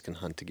you guys can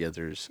hunt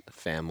together as a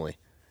family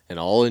and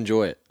all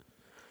enjoy it.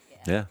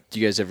 Yeah. Do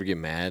you guys ever get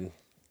mad,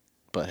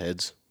 butt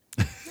heads?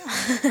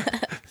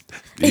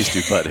 These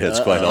two butt heads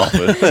quite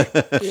often.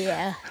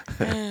 Yeah.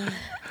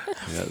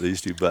 Yeah,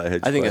 these two butt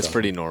heads. I think quite that's often.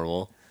 pretty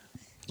normal,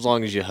 as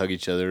long as you hug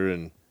each other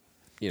and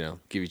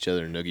give each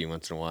other a noogie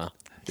once in a while.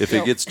 If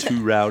it gets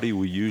too rowdy,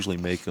 we usually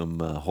make them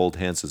hold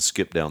hands and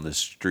skip down the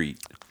street.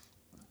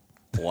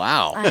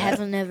 Wow. I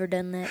haven't ever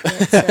done that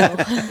yet,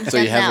 so. So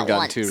you Done haven't that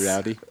gotten too once.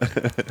 rowdy?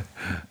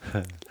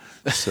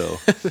 So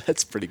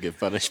That's pretty good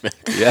punishment.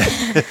 yeah,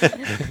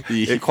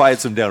 it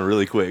quiets them down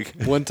really quick.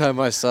 One time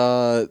I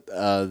saw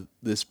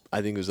this,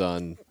 I think it was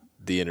on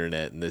the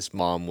internet, and this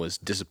mom was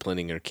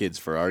disciplining her kids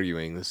for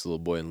arguing, this little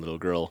boy and little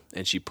girl,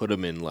 and she put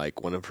them in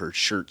like one of her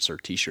shirts or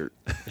t-shirt.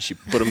 And she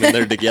put them in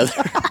there together.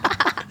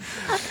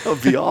 That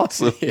would be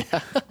awesome.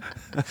 Yeah.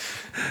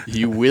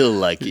 You will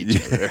like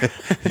each other.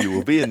 You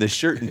will be in this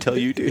shirt until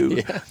you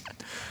do. Yeah.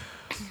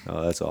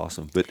 Oh, that's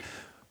awesome. But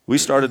we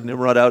started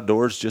Nimrod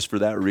Outdoors just for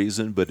that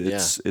reason, but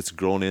it's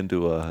grown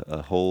into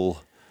a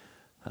whole.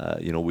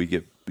 We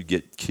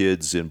get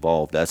kids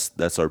involved.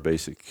 That's our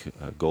basic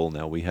goal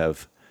now. We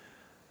have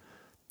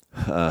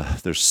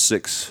there's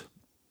six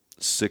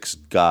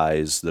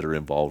guys that are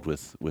involved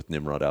with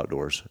Nimrod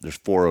Outdoors. There's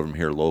 4 of them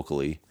here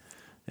locally,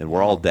 and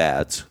we're all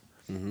dads,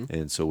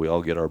 and so we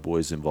all get our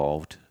boys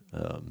involved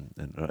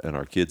and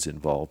our kids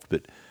involved.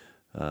 But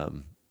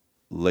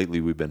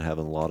lately we've been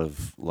having a lot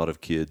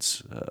of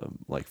kids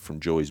like from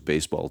Joey's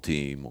baseball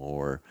team,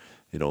 or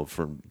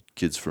from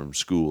kids from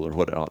school or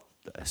whatnot,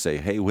 say,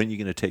 hey, when are you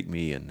going to take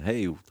me, and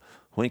hey,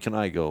 when can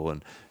I go,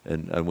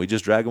 and we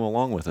just drag them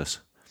along with us.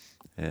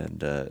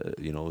 And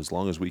as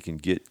long as we can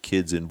get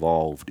kids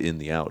involved in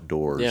the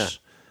outdoors,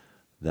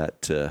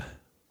 that's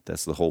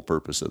the whole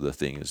purpose of the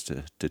thing, is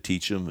to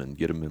teach them and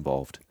get them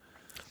involved.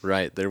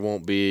 Right. There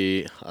won't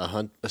be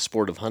a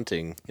sport of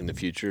hunting in the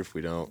future if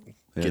we don't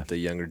get the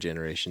younger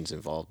generations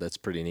involved. That's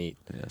pretty neat.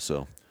 Yeah.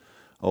 So,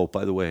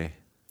 by the way,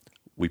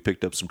 we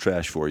picked up some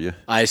trash for you.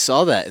 I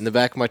saw that in the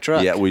back of my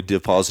truck. Yeah, we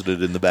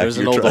deposited it in the back There's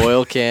of an your old truck.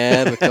 oil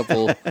can, a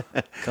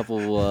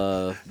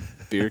couple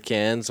beer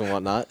cans and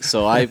whatnot.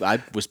 So I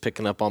was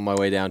picking up on my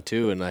way down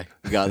too, and I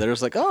got there. I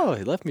was like, oh,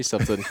 he left me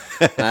something.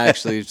 And I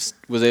actually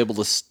was able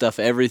to stuff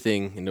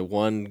everything into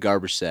one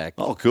garbage sack.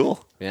 Oh,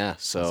 cool. Yeah,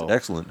 so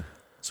Excellent.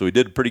 So we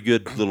did a pretty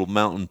good little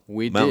mountain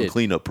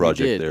cleanup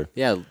project there.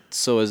 Yeah.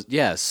 So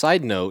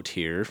side note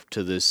here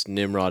to this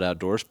Nimrod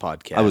Outdoors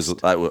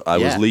podcast. I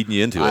was leading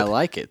you into it. I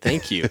like it.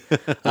 Thank you.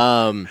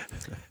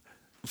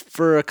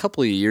 For a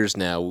couple of years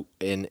now,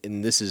 and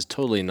this is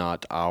totally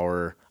not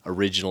our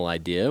original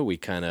idea. We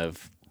kind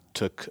of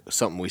took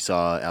something we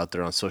saw out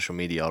there on social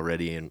media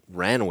already and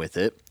ran with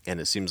it,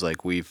 and it seems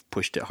like we've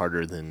pushed it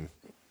harder than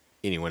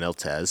anyone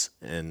else has.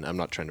 And I'm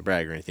not trying to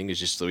brag or anything. It's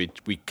just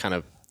we kind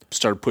of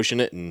started pushing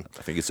it, and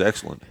I think it's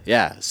excellent.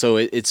 yeah, so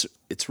it's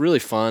really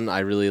fun. I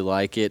really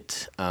like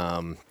it,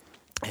 and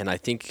I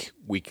think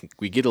we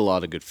get a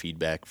lot of good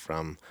feedback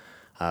from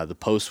the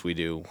posts we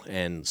do.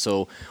 And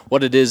so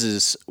what it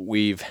is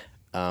we've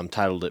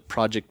titled it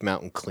Project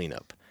Mountain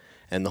Cleanup,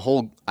 and the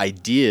whole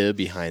idea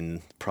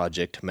behind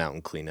Project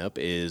Mountain Cleanup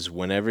is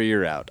whenever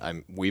you're out,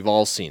 we've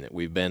all seen it.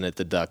 We've been at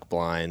the duck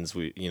blinds,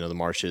 the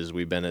marshes.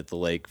 We've been at the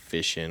lake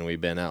fishing. We've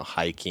been out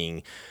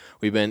hiking.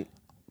 We've been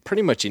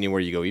pretty much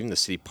anywhere you go, even the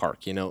city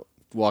park,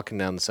 walking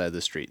down the side of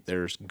the street,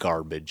 there's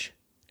garbage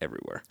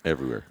everywhere.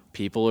 Everywhere.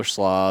 People are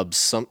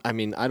slobs.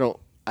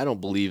 I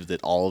don't believe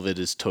that all of it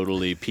is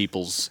totally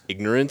people's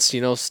ignorance.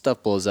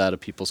 Stuff blows out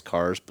of people's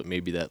cars, but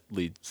maybe that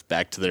leads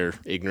back to their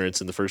ignorance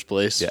in the first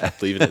place,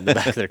 leaving it in the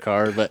back of their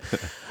car. But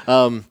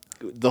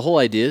the whole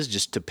idea is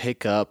just to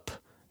pick up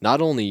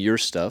not only your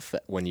stuff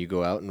when you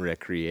go out and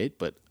recreate,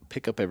 but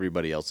pick up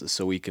everybody else's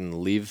so we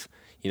can leave,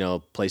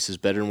 places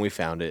better than we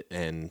found it.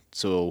 And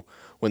so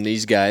when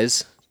these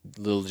guys,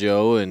 Little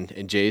Joe and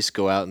Jace,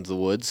 go out into the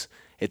woods,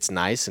 it's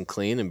nice and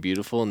clean and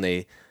beautiful, and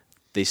they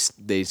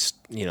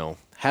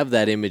have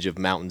that image of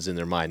mountains in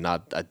their mind,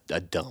 not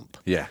a dump.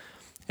 Yeah.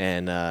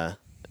 And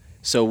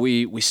so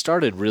we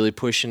started really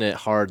pushing it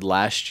hard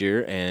last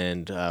year,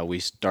 and we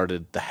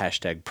started the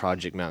hashtag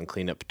Project Mountain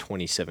Cleanup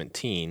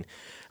 2017,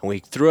 and we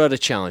threw out a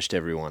challenge to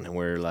everyone, and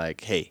we're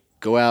like, hey,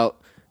 go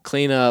out,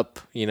 clean up,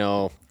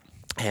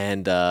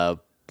 and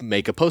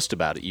make a post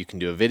about it. You can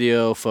do a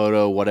video,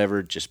 photo,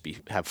 whatever. Just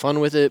have fun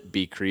with it,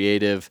 be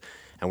creative,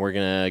 and we're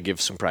gonna give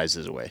some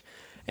prizes away.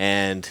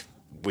 And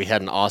we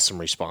had an awesome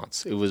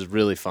response. It was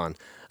really fun.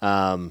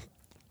 Back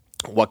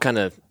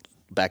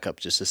up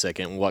just a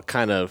second. What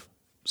kind of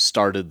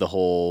started the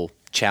whole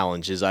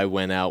challenge is I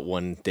went out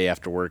one day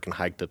after work and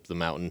hiked up the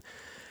mountain.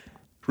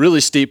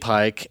 Really steep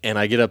hike, and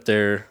I get up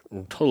there,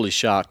 I'm totally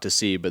shocked to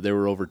see, but there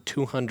were over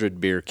 200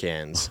 beer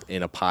cans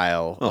in a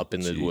pile up in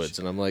the woods.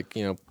 And I'm like,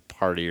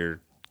 partier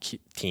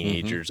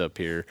teenagers up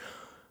here.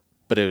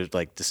 But it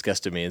was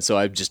disgusted me. And so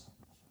I just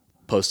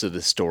posted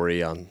a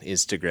story on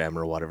Instagram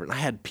or whatever, and I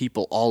had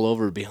people all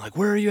over being like,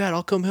 where are you at?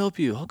 I'll come help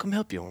you.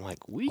 I'm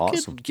like, we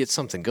could get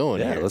something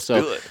going here. Let's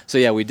do it. So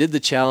yeah, we did the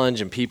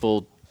challenge, and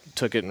people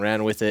took it and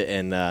ran with it.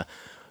 And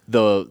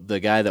the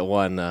guy that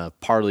won,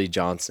 Parley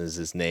Johnson is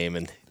his name,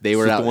 and they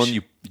were out. The one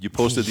you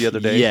posted the other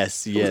day?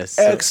 Yes.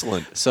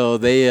 Excellent. So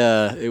they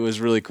it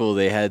was really cool.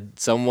 They had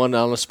someone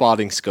on a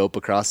spotting scope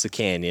across the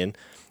canyon,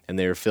 and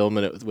they were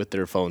filming it with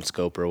their phone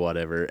scope or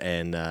whatever.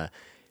 And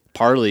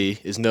Parley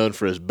is known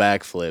for his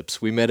backflips.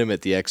 We met him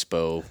at the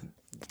expo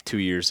 2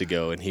 years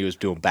ago, and he was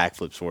doing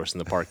backflips for us in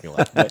the parking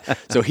lot.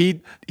 So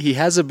he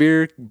has a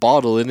beer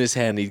bottle in his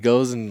hand. He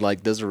goes and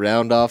does a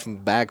round off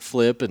and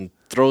backflip and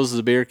throws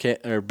the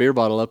beer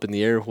bottle up in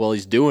the air while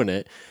he's doing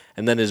it.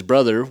 And then his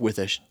brother, with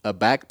a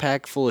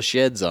backpack full of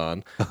sheds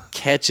on,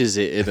 catches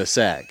it in a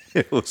sack.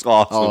 It was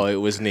awesome. Oh, it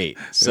was neat.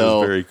 So, it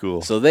was very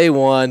cool. So they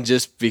won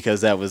just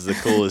because that was the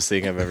coolest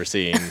thing I've ever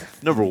seen.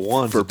 Number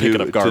one, for picking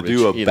up garbage, to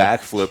do a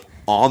backflip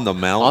on the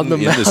mountain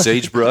in the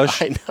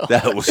sagebrush. I know.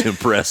 That was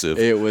impressive.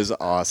 It was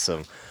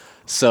awesome.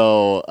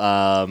 So,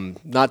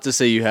 not to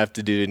say you have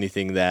to do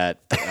anything that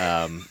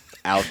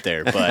out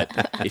there,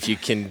 but if you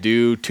can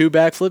do 2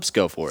 backflips,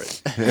 go for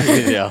it.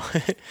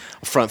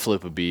 A front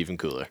flip would be even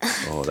cooler.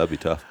 Oh, that'd be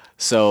tough.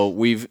 So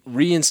we've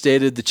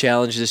reinstated the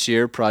challenge this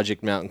year,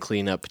 Project Mountain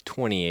Cleanup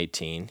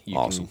 2018. You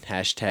Awesome. can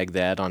hashtag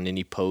that on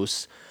any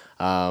posts.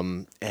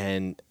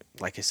 And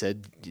like I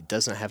said, it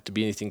doesn't have to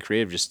be anything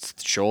creative.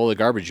 Just show all the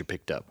garbage you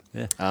picked up.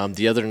 Yeah.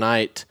 The other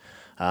night,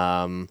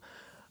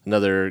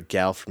 another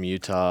gal from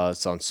Utah,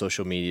 it's on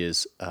social media,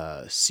 is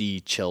C.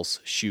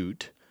 Chelsea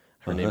Shoot.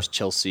 Her name's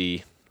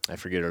Chelsea. I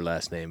forget her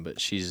last name,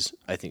 but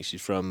I think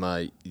she's from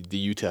the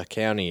Utah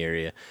County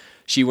area.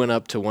 She went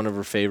up to one of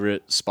her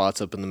favorite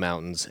spots up in the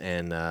mountains,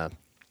 and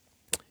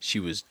she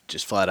was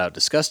just flat out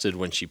disgusted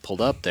when she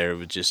pulled up there. It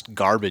was just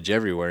garbage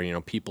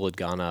everywhere. People had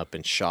gone up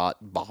and shot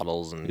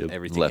bottles and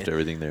everything. Left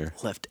everything there.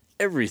 Left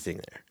everything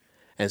there.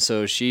 And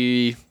so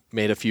she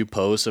made a few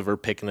posts of her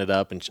picking it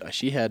up, and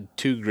she had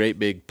 2 great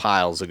big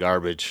piles of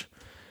garbage.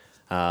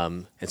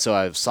 And so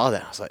I saw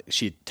that. I was like,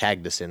 she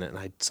tagged us in it, and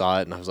I saw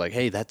it, and I was like,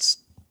 hey,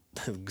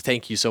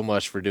 thank you so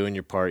much for doing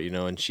your part,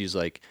 And she's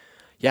like,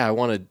 yeah, I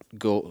want to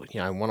go,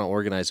 I want to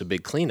organize a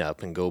big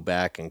cleanup and go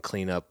back and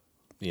clean up,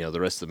 the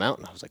rest of the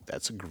mountain. I was like,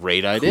 that's a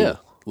great idea.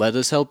 Cool. Let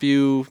us help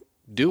you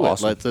do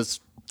Awesome. it.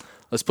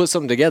 Let's put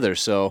something together.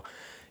 So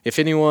if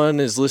anyone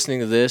is listening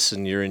to this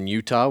and you're in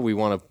Utah, we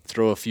want to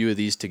throw a few of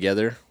these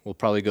together. We'll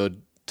probably go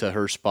to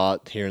her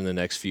spot here in the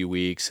next few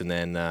weeks, and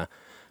then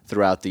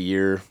throughout the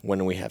year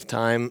when we have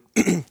time,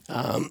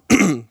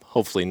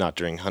 hopefully not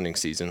during hunting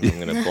season. I'm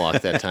going to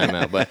block that time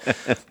out, but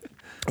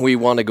we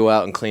want to go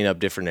out and clean up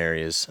different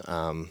areas.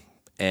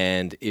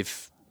 And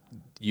if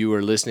you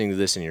are listening to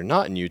this and you're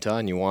not in Utah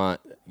and you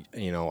want,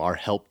 our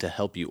help to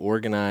help you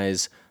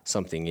organize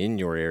something in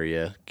your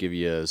area, give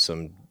you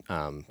some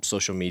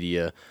social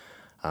media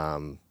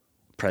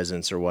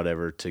presence or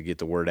whatever to get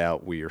the word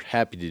out, we are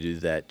happy to do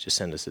that. Just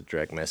send us a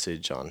direct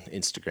message on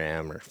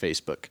Instagram or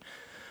Facebook.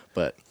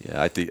 But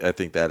yeah, I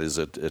think that is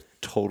a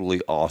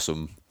totally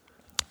awesome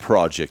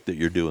project that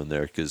you're doing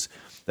there, because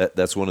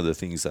that's one of the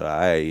things that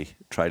I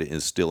try to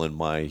instill in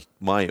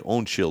my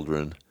own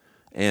children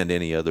and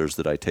any others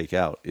that I take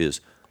out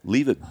is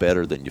leave it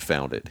better than you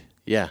found it.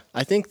 yeah,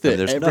 I think that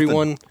And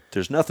everyone.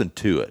 there's nothing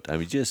to it. I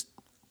mean, just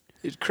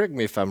Correct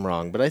me if I'm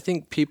wrong, but I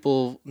think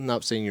people,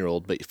 not saying you're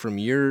old, but from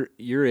your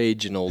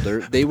age and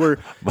older, they were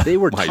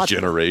my taught,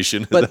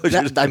 generation. But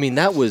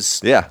that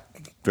was yeah,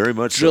 very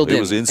much so. drilled It in.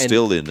 was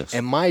instilled in us.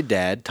 And my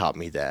dad taught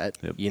me that,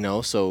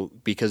 so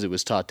because it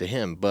was taught to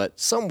him. But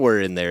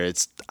somewhere in there,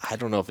 I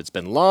don't know if it's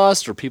been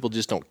lost or people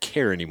just don't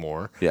care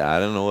anymore. Yeah, I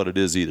don't know what it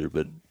is either,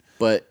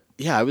 But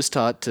yeah, I was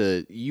taught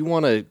you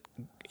want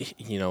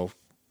to,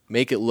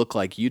 make it look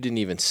like you didn't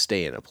even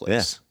stay in a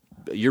place.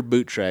 Your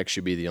boot track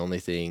should be the only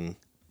thing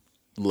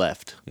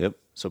left. Yep.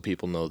 So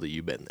people know that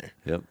you've been there.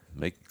 Yep.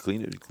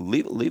 Clean it.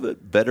 Leave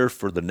it better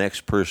for the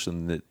next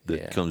person that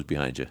Yeah. comes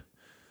behind you.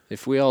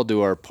 If we all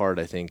do our part,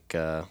 I think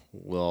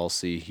we'll all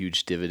see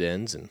huge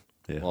dividends and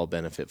Yeah. we'll all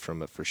benefit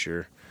from it for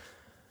sure.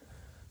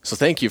 So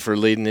thank you for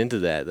leading into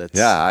that. That's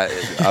Yeah,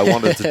 I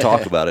wanted to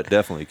talk about it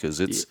definitely because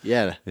it's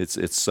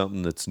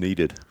something that's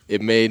needed.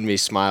 It made me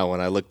smile when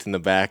I looked in the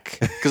back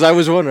because I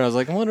was wondering. I was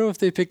like, I wonder if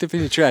they picked up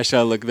any trash.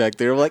 I looked back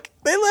there. I'm like,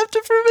 they left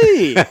it for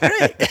me.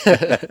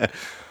 Great.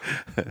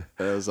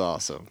 That was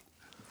awesome.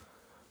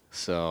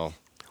 So,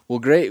 well,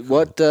 great.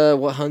 What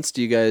hunts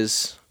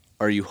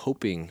are you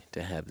hoping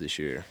to have this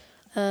year?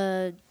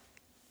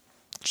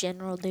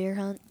 General deer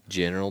hunt.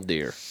 General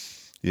deer.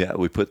 Yeah,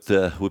 we put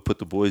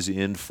the boys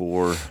in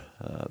for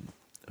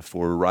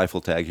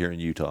rifle tag here in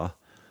Utah,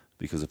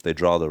 because if they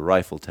draw the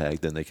rifle tag,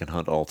 then they can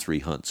hunt all 3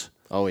 hunts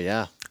Oh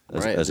yeah,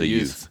 as a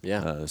youth.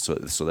 Yeah, So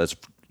that's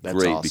That's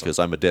great awesome. because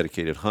I'm a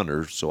dedicated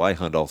hunter, so I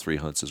hunt all 3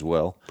 hunts as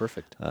well.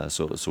 perfect.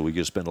 So we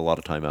get to spend a lot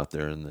of time out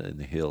there in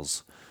the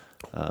hills.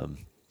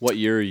 What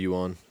year are you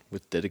on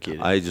with dedicated?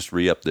 I just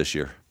re-upped this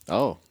year,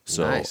 oh,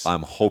 so nice.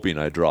 I'm hoping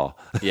I draw.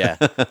 Yeah,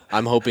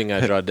 I'm hoping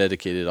I draw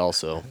dedicated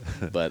also,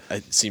 but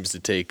it seems to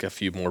take a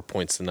few more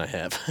points than I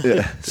have.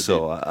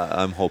 So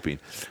I'm hoping.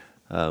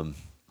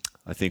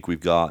 I think we're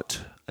going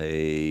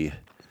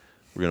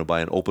to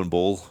buy an open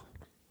bowl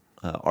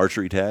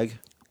archery tag.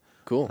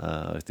 Cool.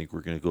 I think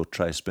we're going to go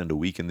try to spend a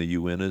week in the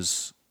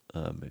Uintas,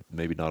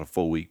 maybe not a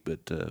full week,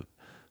 but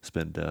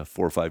spend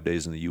 4 or 5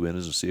 days in the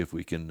Uintas and see if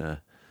we can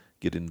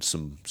get in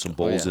some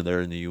bowls yeah. in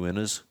there in the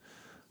Uintas.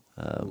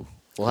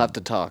 We'll have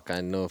to talk. I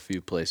know a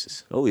few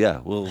places. Oh yeah,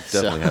 we'll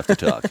definitely have to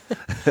talk.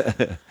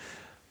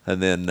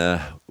 And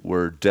then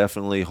we're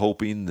definitely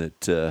hoping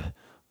that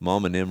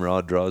Mama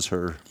Nimrod draws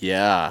her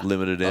Yeah.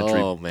 limited entry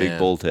Oh, big man.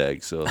 bull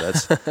tag. So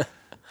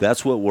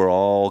that's what we're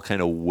all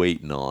kind of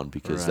waiting on,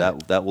 because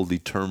Right. that will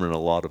determine a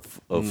lot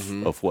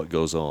of what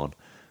goes on.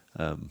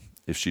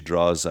 If she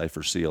draws, I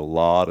foresee a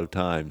lot of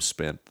time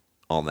spent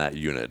on that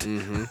unit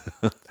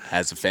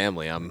As a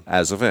family,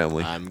 as a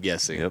family. I'm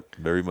guessing. Yep,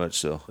 very much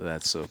so.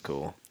 That's so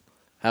cool.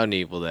 How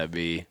neat will that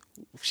be?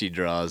 If she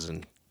draws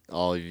and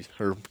all of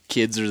her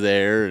kids are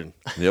there, and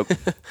Yep.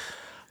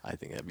 I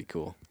think that'd be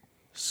cool.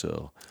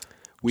 So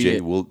We-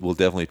 we'll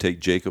definitely take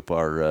Jacob,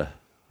 our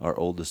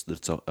oldest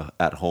that's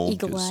at home.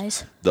 Eagle 'cause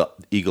Eyes. The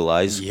Eagle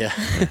Eyes. Yeah,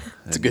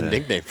 it's a good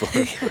nickname for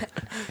her.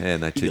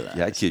 And that Eagle that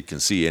Eyes. kid can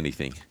see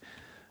anything.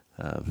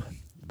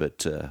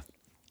 But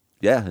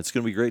yeah, it's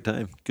going to be a great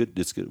time. Good,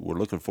 it's good. We're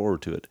looking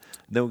forward to it.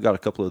 And then we've got a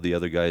couple of the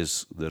other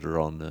guys that are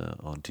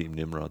on Team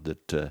Nimrod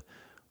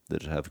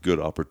that have good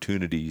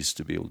opportunities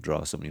to be able to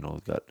draw some.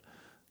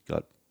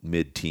 Got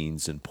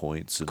mid-teens in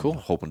points, and Cool.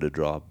 hoping to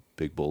draw a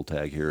big bull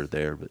tag here or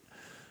there. But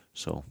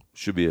so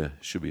should be a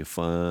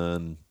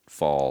fun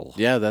fall.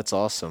 Yeah, that's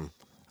awesome.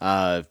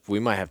 We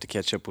might have to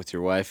catch up with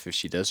your wife if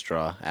she does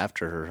draw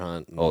after her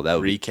hunt. And Oh, that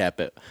would be- recap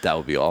it. That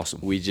would be awesome.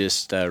 We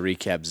just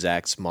recapped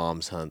Zach's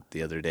mom's hunt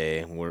the other day,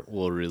 and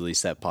we'll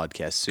release that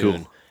podcast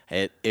soon.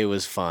 Cool. It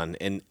was fun,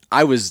 and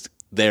I was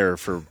there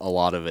for a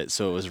lot of it,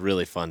 so it was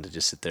really fun to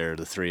just sit there,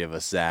 the 3 of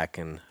us, Zach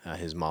and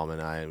his mom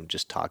and I, and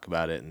just talk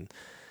about it. And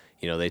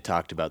they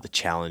talked about the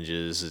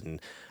challenges and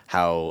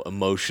how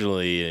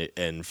emotionally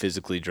and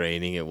physically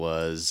draining it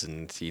was,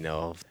 and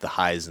the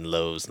highs and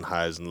lows and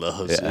highs and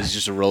lows. It was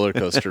just a roller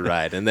coaster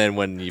ride. And then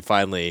when you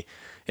finally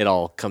it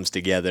all comes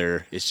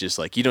together, it's just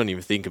like you don't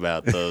even think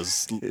about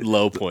those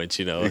low points.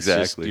 It's just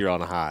Exactly. you're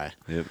on a high.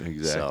 Yep,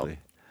 exactly.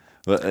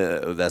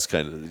 Well, that's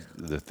kind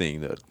of the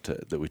thing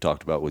that we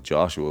talked about with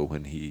Joshua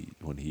when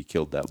he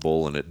killed that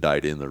bull and it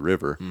died in the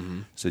river.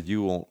 Said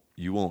you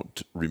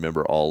won't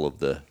remember all of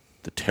the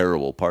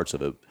terrible parts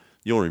of it.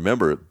 You don't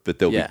remember it, but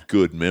there'll be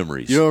good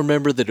memories. You don't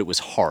remember that it was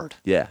hard.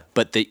 Yeah.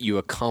 But that you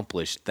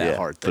accomplished that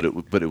hard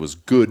thing. But it was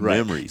good Right.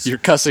 memories. You're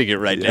cussing it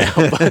right now.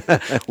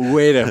 But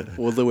wait a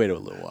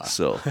little while.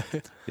 So,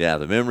 yeah,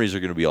 the memories are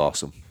going to be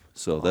awesome.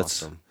 So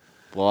that's Awesome.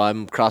 Well,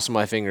 I'm crossing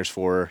my fingers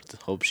for her.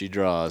 Hope she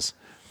draws.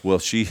 well,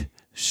 she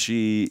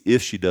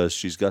if she does,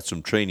 she's got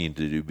some training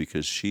to do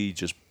because she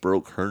just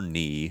broke her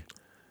knee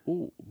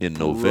in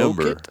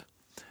November. it?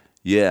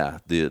 Yeah,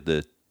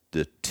 the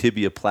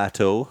tibia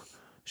plateau.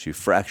 She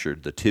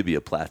fractured the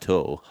tibia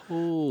plateau.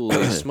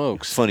 Holy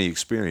smokes. Funny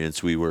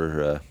experience. We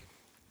were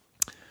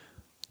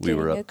Getting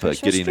a up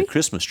Christmas getting tree? a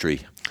Christmas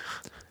tree,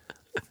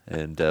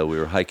 and we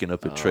were hiking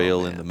up a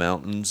trail in the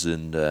mountains,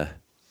 and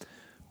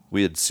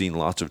we had seen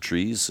lots of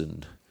trees,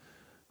 and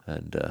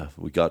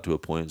we got to a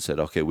point and said,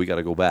 "Okay, we got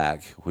to go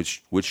back.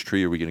 Which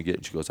tree are we going to get?"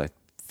 And she goes, "I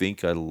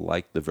think I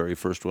like the very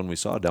first one we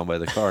saw down by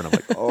the car." And I'm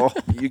like, "Oh,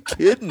 you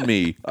kidding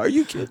me? Are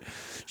you kidding?"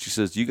 She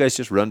says, "You guys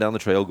just run down the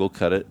trail, go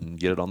cut it, and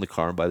get it on the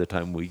car. And by the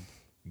time we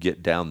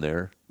get down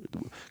there,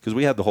 because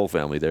we had the whole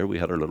family there, we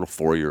had our little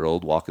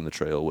 4-year-old walking the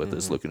trail with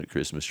us, looking at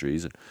Christmas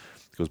trees. And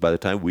because by the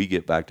time we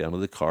get back down to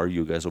the car,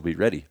 you guys will be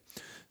ready."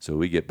 So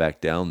we get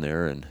back down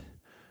there, and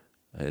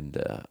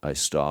I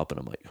stop, and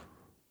I'm like,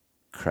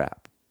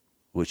 "Crap,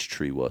 which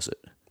tree was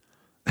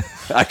it?"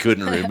 I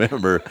couldn't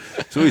remember.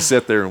 So we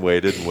sat there and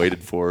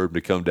waited for her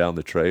to come down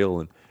the trail,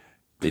 and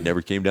they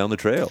never came down the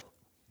trail.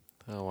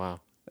 Oh, wow.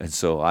 And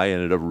so I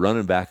ended up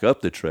running back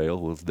up the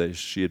trail.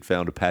 She had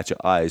found a patch of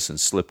ice and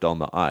slipped on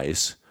the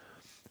ice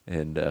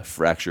and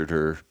fractured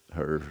her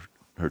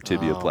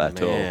tibia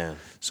plateau. man.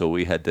 So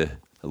we had to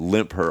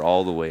limp her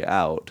all the way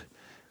out,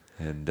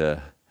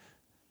 and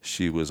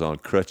she was on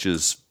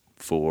crutches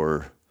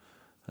for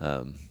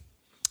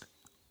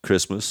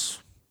Christmas,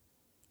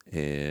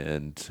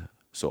 and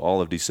so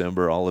all of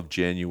December, all of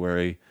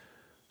January,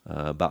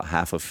 about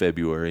half of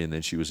February, and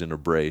then she was in a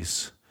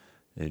brace,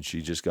 and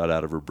she just got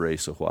out of her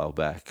brace a while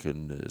back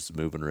and is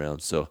moving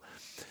around. So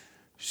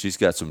she's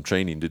got some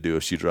training to do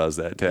if she draws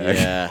that tag.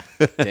 Yeah.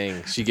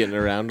 Dang. She getting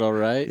around all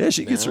right? Yeah,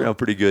 she gets now? around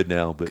pretty good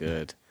now. But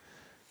Good.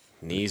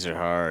 Knees are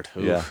hard.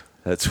 Oof. yeah,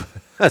 that's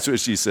what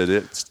she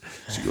said.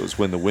 She goes,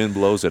 "When the wind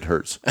blows, it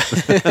hurts."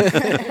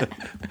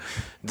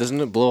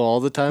 Doesn't it blow all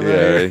the time? Yeah,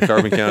 there? in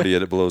Carbon County,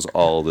 it blows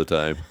all the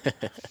time.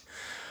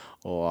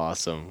 Oh,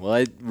 awesome. Well,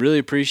 I really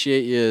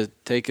appreciate you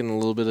taking a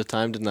little bit of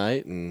time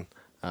tonight and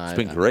It's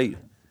been great.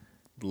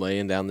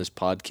 laying down this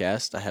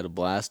podcast. I had a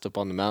blast up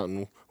on the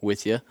mountain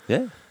with you.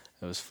 Yeah.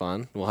 It was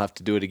fun. We'll have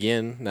to do it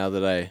again now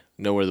that I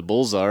know where the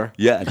bulls are.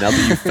 Yeah, now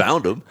that you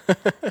found them,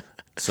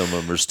 some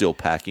of them are still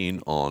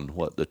packing on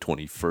the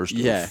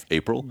 21st of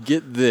April.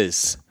 Get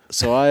this.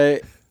 So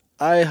I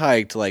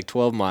hiked like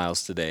 12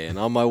 miles today, and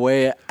on my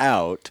way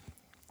out,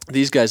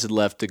 these guys had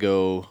left to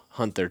go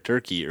hunt their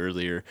turkey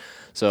earlier.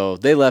 So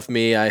they left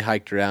me. I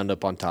hiked around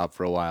up on top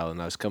for a while,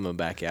 and I was coming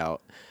back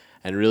out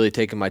and really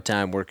taking my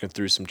time working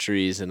through some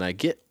trees, and I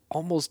get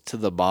almost to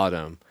the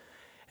bottom,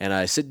 and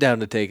I sit down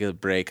to take a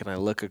break, and I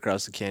look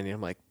across the canyon.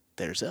 I'm like,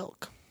 there's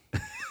elk.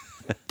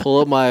 Pull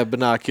up my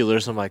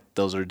binoculars. I'm like,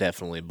 those are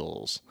definitely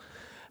bulls.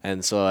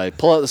 And so I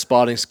pull out the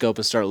spotting scope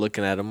and start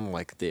looking at them. I'm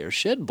like, they are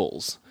shed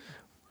bulls.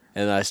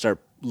 And I start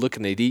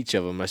looking at each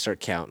of them. I start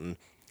counting.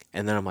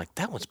 And then I'm like,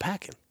 that one's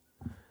packing.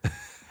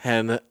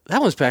 And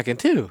that one's packing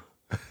too.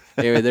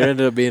 Anyway, there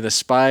ended up being a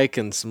spike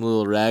and some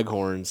little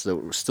raghorns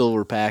that still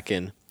were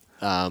packing.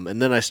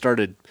 And then I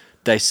started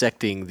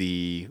dissecting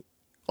the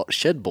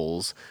shed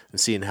bulls and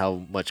seeing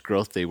how much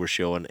growth they were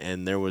showing.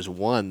 And there was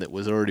one that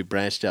was already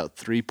branched out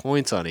 3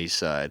 points on each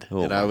side.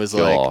 Oh and I my was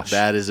like, gosh.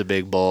 that is a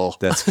big bull.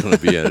 That's going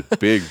to be a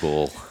big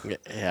bull.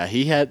 Yeah,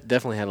 he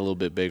definitely had a little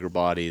bit bigger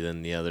body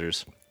than the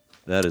others.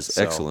 That is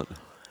So- excellent.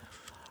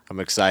 I'm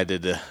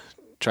excited to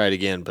try it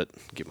again, but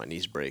get my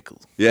knees break.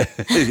 Yeah,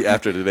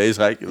 after today's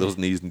hike, those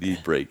knees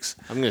need breaks.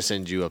 I'm going to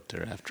send you up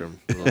there after him,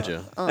 little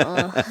Joe.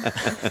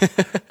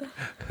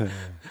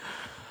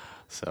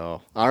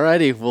 So,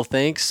 alrighty. Well,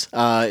 thanks.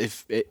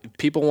 If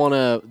people want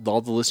to,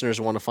 all the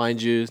listeners want to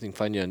find you, they can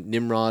find you on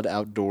Nimrod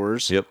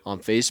Outdoors. Yep. On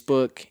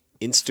Facebook,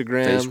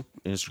 Instagram,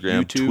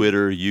 Instagram, YouTube.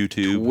 Twitter.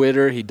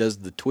 Twitter. He does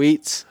the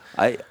tweets.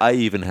 I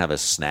even have a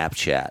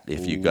Snapchat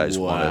if you guys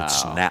want Wow. to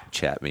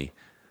Snapchat me.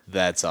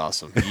 That's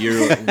awesome.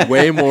 You're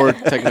way more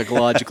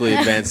technologically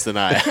advanced than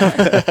I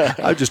am.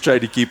 I'm just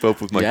trying to keep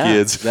up with my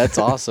kids. That's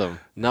awesome.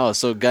 No,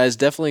 so guys,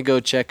 definitely go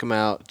check them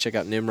out. Check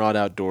out Nimrod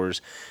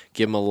Outdoors.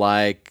 Give them a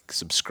like,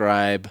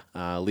 subscribe,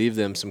 leave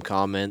them some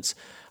comments.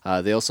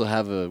 They also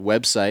have a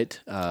website.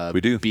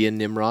 We do.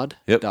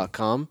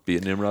 BeANimrod.com. Be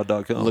at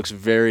nimrod.com. It looks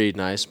very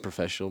nice,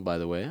 professional, by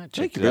the way. I checked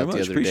Thank you it very out the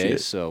much. other Appreciate day,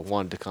 it. so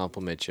wanted to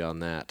compliment you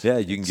on that. Yeah,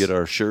 you can get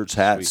our shirts,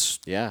 hats,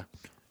 Yeah.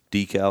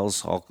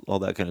 decals, all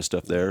that kind of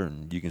stuff there,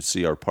 and you can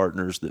see our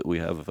partners that we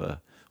have.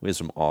 We have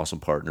some awesome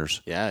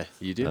partners. Yeah,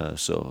 you do.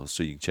 So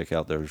you can check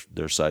out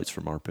their sites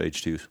from our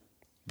page too.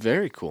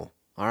 Very cool.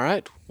 All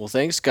right. Well,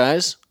 thanks,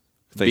 guys.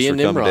 Thanks for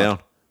coming down.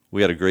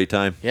 We had a great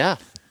time. Yeah.